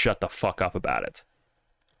going to shut the fuck up about it.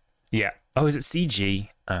 Yeah. Oh, is it CG?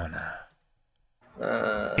 Oh, no.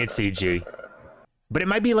 It's CG. But it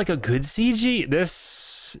might be, like, a good CG.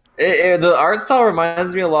 The art style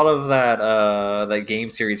reminds me a lot of that game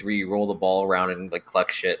series where you roll the ball around and, like,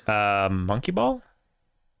 collect shit. Monkey Ball?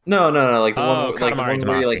 No. Like the one, like, the one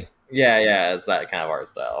where you, like, yeah, it's that kind of art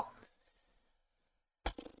style.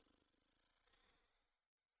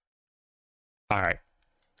 All right.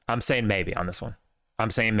 I'm saying maybe on this one. I'm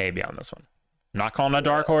not calling a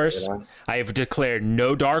dark horse. Yeah. I have declared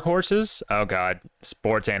no dark horses. Oh, God.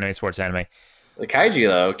 Sports anime. The Kaiji,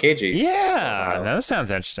 though. KG. Yeah. Oh, wow. Now, that sounds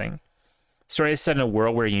interesting. Story is set in a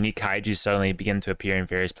world where unique kaiju suddenly begin to appear in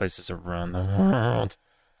various places around the world.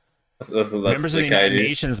 That's Members of the kaiju. United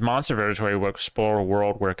Nations Monster Territory will explore a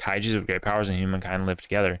world where kaijus with great powers and humankind live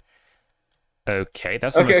together. Okay,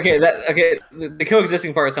 that's okay. The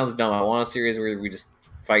coexisting part sounds dumb. I want a series where we just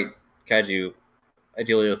fight kaiju,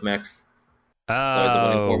 ideally with mechs.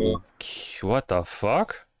 Oh, what the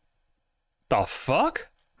fuck?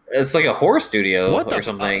 It's like a horror studio or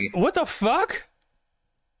something. What the fuck?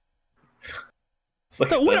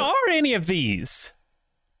 Like what are any of these?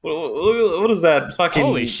 What is that fucking...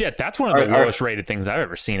 Holy shit, that's one of the lowest rated things I've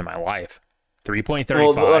ever seen in my life.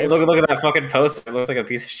 3.35. Well, look at that fucking poster. It looks like a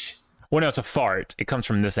piece of shit. Well, no, it's a fart. It comes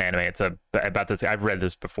from this anime. It's about this. I've read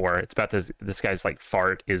this before. It's about this guy's like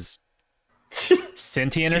fart is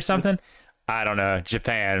Sentient or something. I don't know.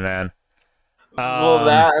 Japan, man. Well,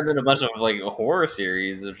 that and then a bunch of like horror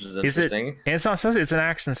series, which is Is it? interesting. And it's not supposed to, it's an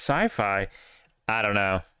action sci-fi. I don't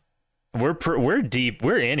know. We're deep.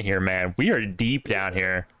 We're in here, man. We are deep down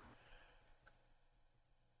here.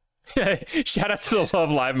 Shout out to the Love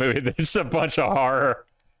Live movie. There's just a bunch of horror.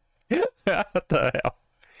 What the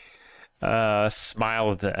hell? Smile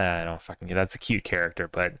with the. I don't fucking get. That's a cute character,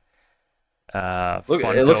 but Look,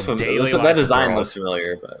 it looks familiar. That design looks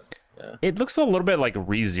familiar, but yeah. It looks a little bit like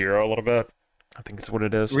ReZero a little bit. I think that's what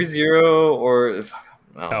it is. ReZero or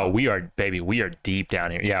oh, we are deep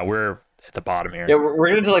down here. Yeah, we're at the bottom here. Yeah,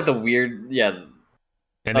 we're into like the weird, yeah.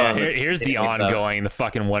 And then here's the ongoing. The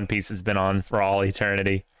fucking One Piece has been on for all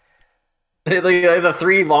eternity. like the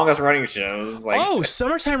 3 longest running shows. Like, oh,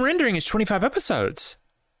 Summertime Rendering is 25 episodes.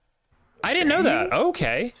 I didn't know that.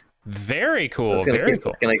 Okay, very cool. Very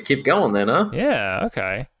cool. It's gonna keep going then, huh? Yeah.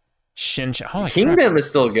 Okay. Kingdom is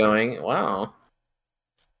still going. Wow.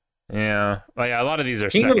 Yeah. Well, yeah. A lot of these are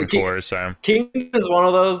second cores. So Kingdom is one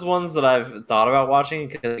of those ones that I've thought about watching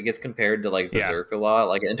because it gets compared to like Berserk a lot,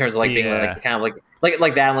 like in terms of like being like kind of like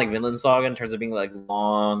that and like Vinland Saga in terms of being like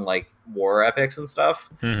long like war epics and stuff.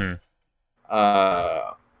 Mm-hmm.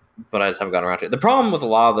 But I just haven't gotten around to it. The problem with a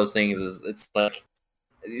lot of those things is it's like,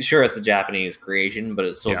 sure, it's a Japanese creation, but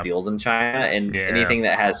it still deals in China, and anything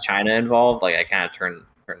that has China involved, like I kind of turn.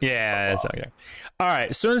 Yeah, it's okay. All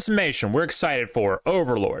right. So in summation, we're excited for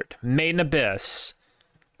Overlord, Made in Abyss.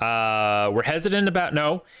 We're hesitant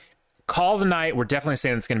about Call of the Night. We're definitely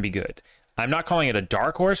saying it's going to be good. I'm not calling it a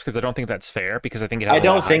dark horse because I don't think that's fair. Because I think it has. I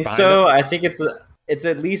don't think so. I think it's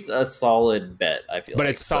at least a solid bet. I feel, but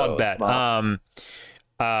it's a solid bet.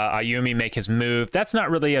 Ayumi make his move. That's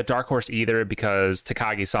not really a dark horse either because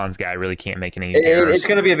Takagi-san's guy really can't make any. It's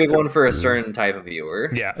going to be a big one for a certain type of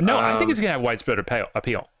viewer. Yeah, no, I think it's going to have widespread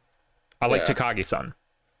appeal. I like Takagi-san.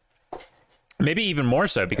 Maybe even more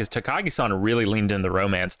so because Takagi-san really leaned in the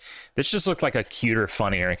romance. This just looks like a cuter,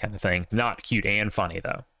 funnier kind of thing. Not cute and funny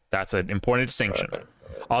though. That's an important distinction.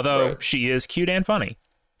 Although she is cute and funny,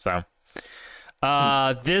 so.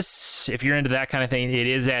 This, if you're into that kind of thing, it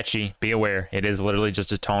is ecchi. Be aware, it is literally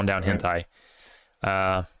just a toned down hentai.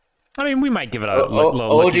 I mean, we might give it a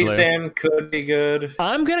OG-san could be good.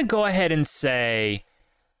 I'm gonna go ahead and say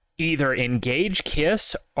either Engage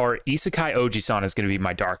Kiss or Isekai Oji-san is gonna be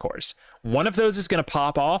my dark horse. One of those is gonna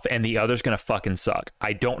pop off, and the other's gonna fucking suck.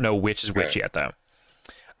 I don't know which is which yet, though.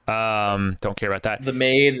 Don't care about that. The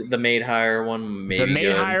maid hire one, maybe. The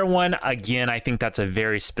maid hire one, again, I think that's a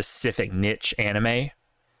very specific niche anime.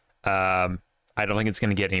 I don't think it's going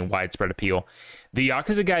to get any widespread appeal. The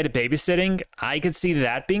Yakuza Guide to Babysitting, I could see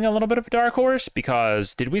that being a little bit of a dark horse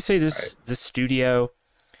because did we say this studio?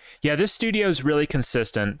 Yeah, this studio is really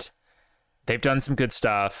consistent. They've done some good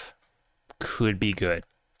stuff. Could be good.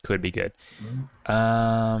 Lucifer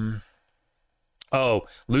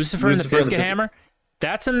and the Biscuit Hammer.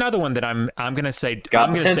 That's another one that I'm gonna say.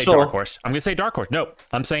 I'm gonna say dark horse. Nope,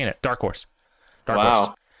 I'm saying it. Dark horse. Horse.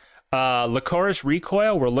 Lycoris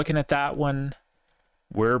Recoil. We're looking at that one.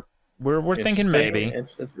 We're thinking maybe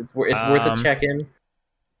it's worth a check in.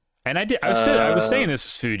 And I was saying this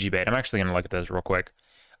was Fuji bait. I'm actually gonna look at this real quick.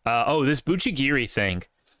 This Buchigiri thing.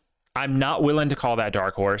 I'm not willing to call that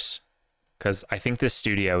dark horse because I think this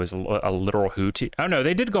studio is a literal hoot. Oh no,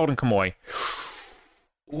 they did Golden Kamuy.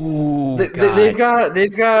 Ooh, they've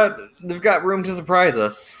got room to surprise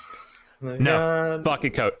us. Fuck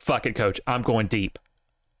it, coach. I'm going deep.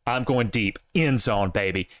 End zone,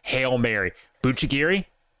 baby. Hail Mary. Buchigiri,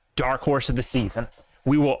 dark horse of the season.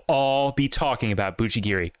 We will all be talking about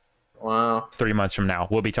Buchigiri. Wow. 3 months from now,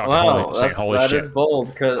 we'll be talking. Wow, holy shit. That is bold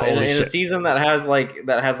because in a season that has like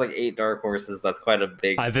 8 dark horses, that's quite a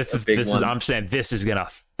big. One. I'm saying this is gonna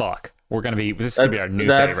fuck. This is gonna be our new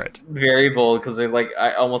favorite. That's very bold because there's like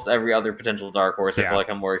almost every other potential dark horse. I feel like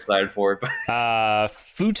I'm more excited for it.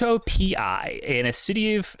 Futo PI in the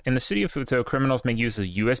city of Futo, criminals make use of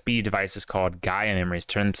USB devices called Gaia memories,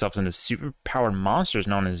 turn themselves into superpowered monsters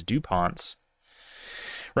known as DuPonts,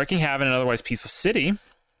 wreaking havoc in an otherwise peaceful city.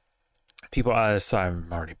 People, so I'm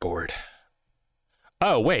already bored.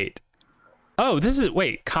 Oh wait,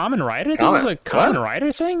 Kamen Rider. This is a Kamen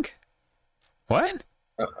Rider thing. What?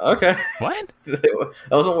 Okay. What? That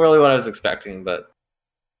wasn't really what I was expecting, but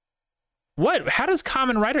what? How does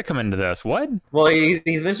Kamen Rider come into this? What? Well,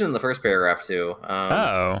 he's mentioned in the first paragraph too.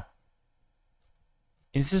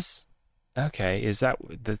 Is this okay? Is that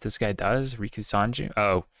this guy does Riku Sanju?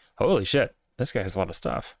 Oh, holy shit! This guy has a lot of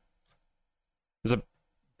stuff. There's a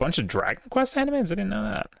bunch of Dragon Quest animes. I didn't know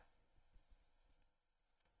that.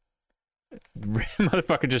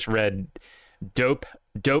 Motherfucker just read dope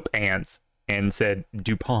ants and said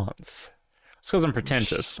DuPont's. It's because I'm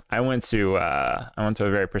pretentious. I went to a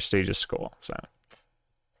very prestigious school. So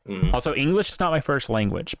also English is not my first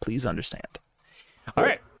language. Please understand. All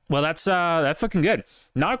right. Well, that's looking good.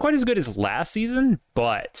 Not quite as good as last season,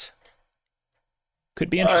 but could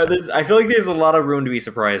be interesting. I feel like there's a lot of room to be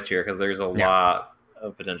surprised here because there's a lot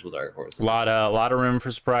of potential dark horses. A lot of room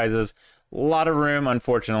for surprises. A lot of room,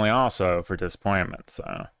 unfortunately, also for disappointment.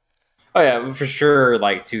 So. Oh yeah, for sure.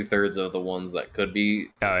 Like 2/3 of the ones that could be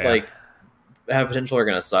like have potential are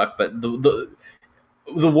gonna suck, but the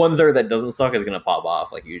 1/3 that doesn't suck is gonna pop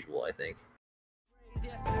off like usual. I think.